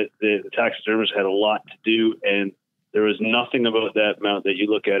enough that the taxidermist had a lot to do, and there was nothing about that mount that you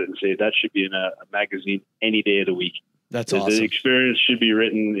look at it and say that should be in a magazine any day of the week. That's awesome. The experience should be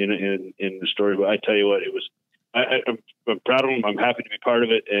written in the story. But I tell you what, it was. I'm proud of him. I'm happy to be part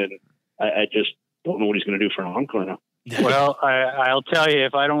of it, and I just don't know what he's going to do for an encore now. Well, I'll tell you,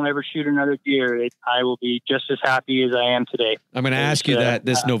 if I don't ever shoot another deer, I will be just as happy as I am today. I'm going to ask you that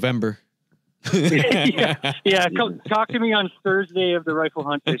this November. Yeah. Talk to me on Thursday of the rifle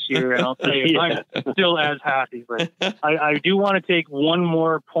hunt this year, and I'll tell you, I'm still as happy. But I do want to take one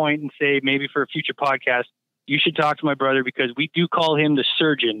more point and say, maybe for a future podcast, you should talk to my brother, because we do call him the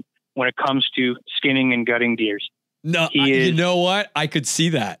surgeon when it comes to skinning and gutting deers. No, you know what? I could see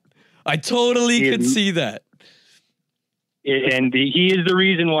that. I totally could see that. And he is the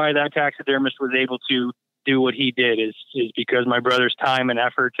reason why that taxidermist was able to do what he did is because my brother's time and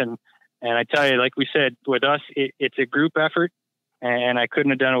effort. And I tell you, like we said, with us, it's a group effort, and I couldn't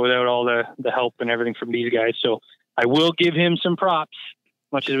have done it without all the help and everything from these guys. So I will give him some props.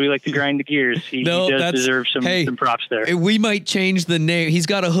 Much as we like to grind the gears, he does deserve some props there. We might change the name. He's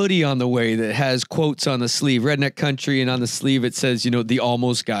got a hoodie on the way that has quotes on the sleeve, Redneck Country, and on the sleeve it says, the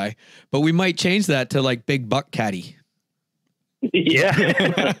almost guy. But we might change that to like Big Buck Caddy.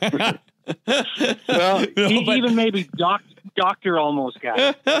 Yeah. Well, even maybe Doctor Almost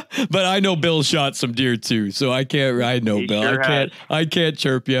Guy. But I know Bill shot some deer too, so I can't. I know Bill. Sure I can't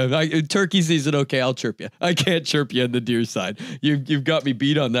chirp you. Turkey season, okay, I'll chirp you. I can't chirp you on the deer side. You've got me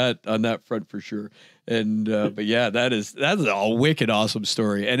beat on that front for sure. And but yeah, that's a wicked awesome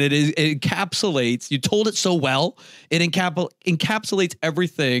story, and it encapsulates. You told it so well. It encapsulates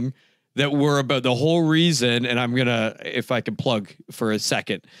everything that we're about, the whole reason. And I'm gonna, if I can plug for a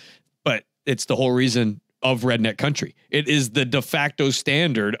second, but it's the whole reason of Redneck Country. It is the de facto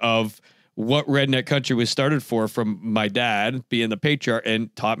standard of what Redneck Country was started for, from my dad being the patriarch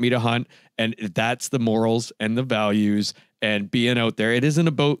and taught me to hunt. And that's the morals and the values and being out there. It isn't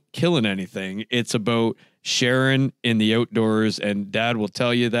about killing anything. It's about sharing in the outdoors. And Dad will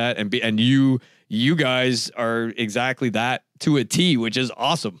tell you that. And you guys are exactly that to a T, which is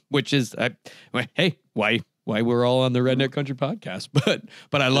awesome, which is, hey, why why we're all on the Redneck Country Podcast.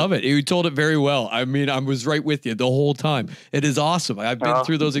 But I love it. You told it very well. I mean, I was right with you the whole time. It is awesome. I've been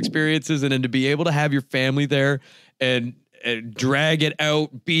through those experiences, and then to be able to have your family there and drag it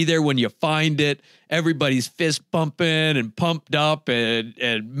out, be there when you find it. Everybody's fist pumping and pumped up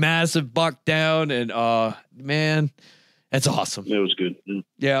and massive buck down. And man, that's awesome. It was good.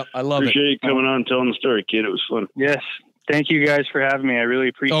 Yeah, I love Appreciate you coming on and telling the story, kid. It was fun. Yes. Thank you guys for having me. I really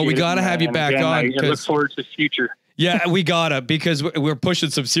appreciate it. Oh, we got to have you back on. I look forward to the future. Yeah, we gotta, because we're pushing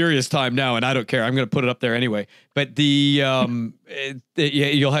some serious time now, and I don't care. I'm going to put it up there anyway. But I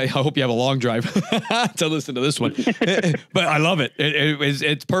hope you have a long drive to listen to this one. But I love it.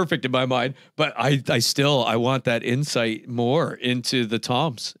 It's perfect in my mind. But I want that insight more into the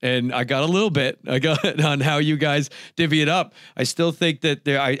Thoms, and I got a little bit. I got it on how you guys divvy it up. I still think that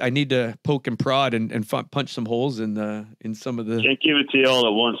I need to poke and prod and punch some holes in some of the. Can't give it to you all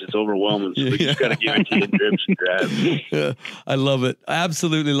at once. It's overwhelming. So we just got to give it to you in drips and drabs. Yeah, I love it. I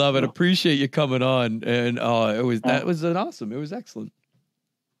absolutely love it. Appreciate you coming on, and that was awesome. It was excellent.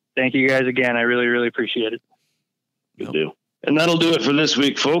 Thank you guys again. I really, really appreciate it. Good deal. And that'll do it for this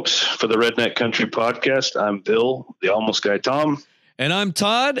week, folks. For the Redneck Country Podcast, I'm Bill, the Almost Guy Thom. And I'm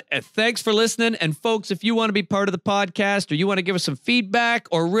Todd. Thanks for listening. And folks, if you want to be part of the podcast, or you want to give us some feedback,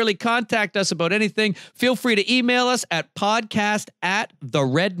 or really contact us about anything, feel free to email us at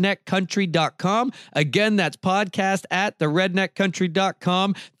podcast@theredneckcountry.com. Again, that's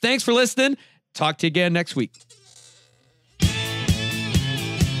podcast@theredneckcountry.com. Thanks for listening. Talk to you again next week.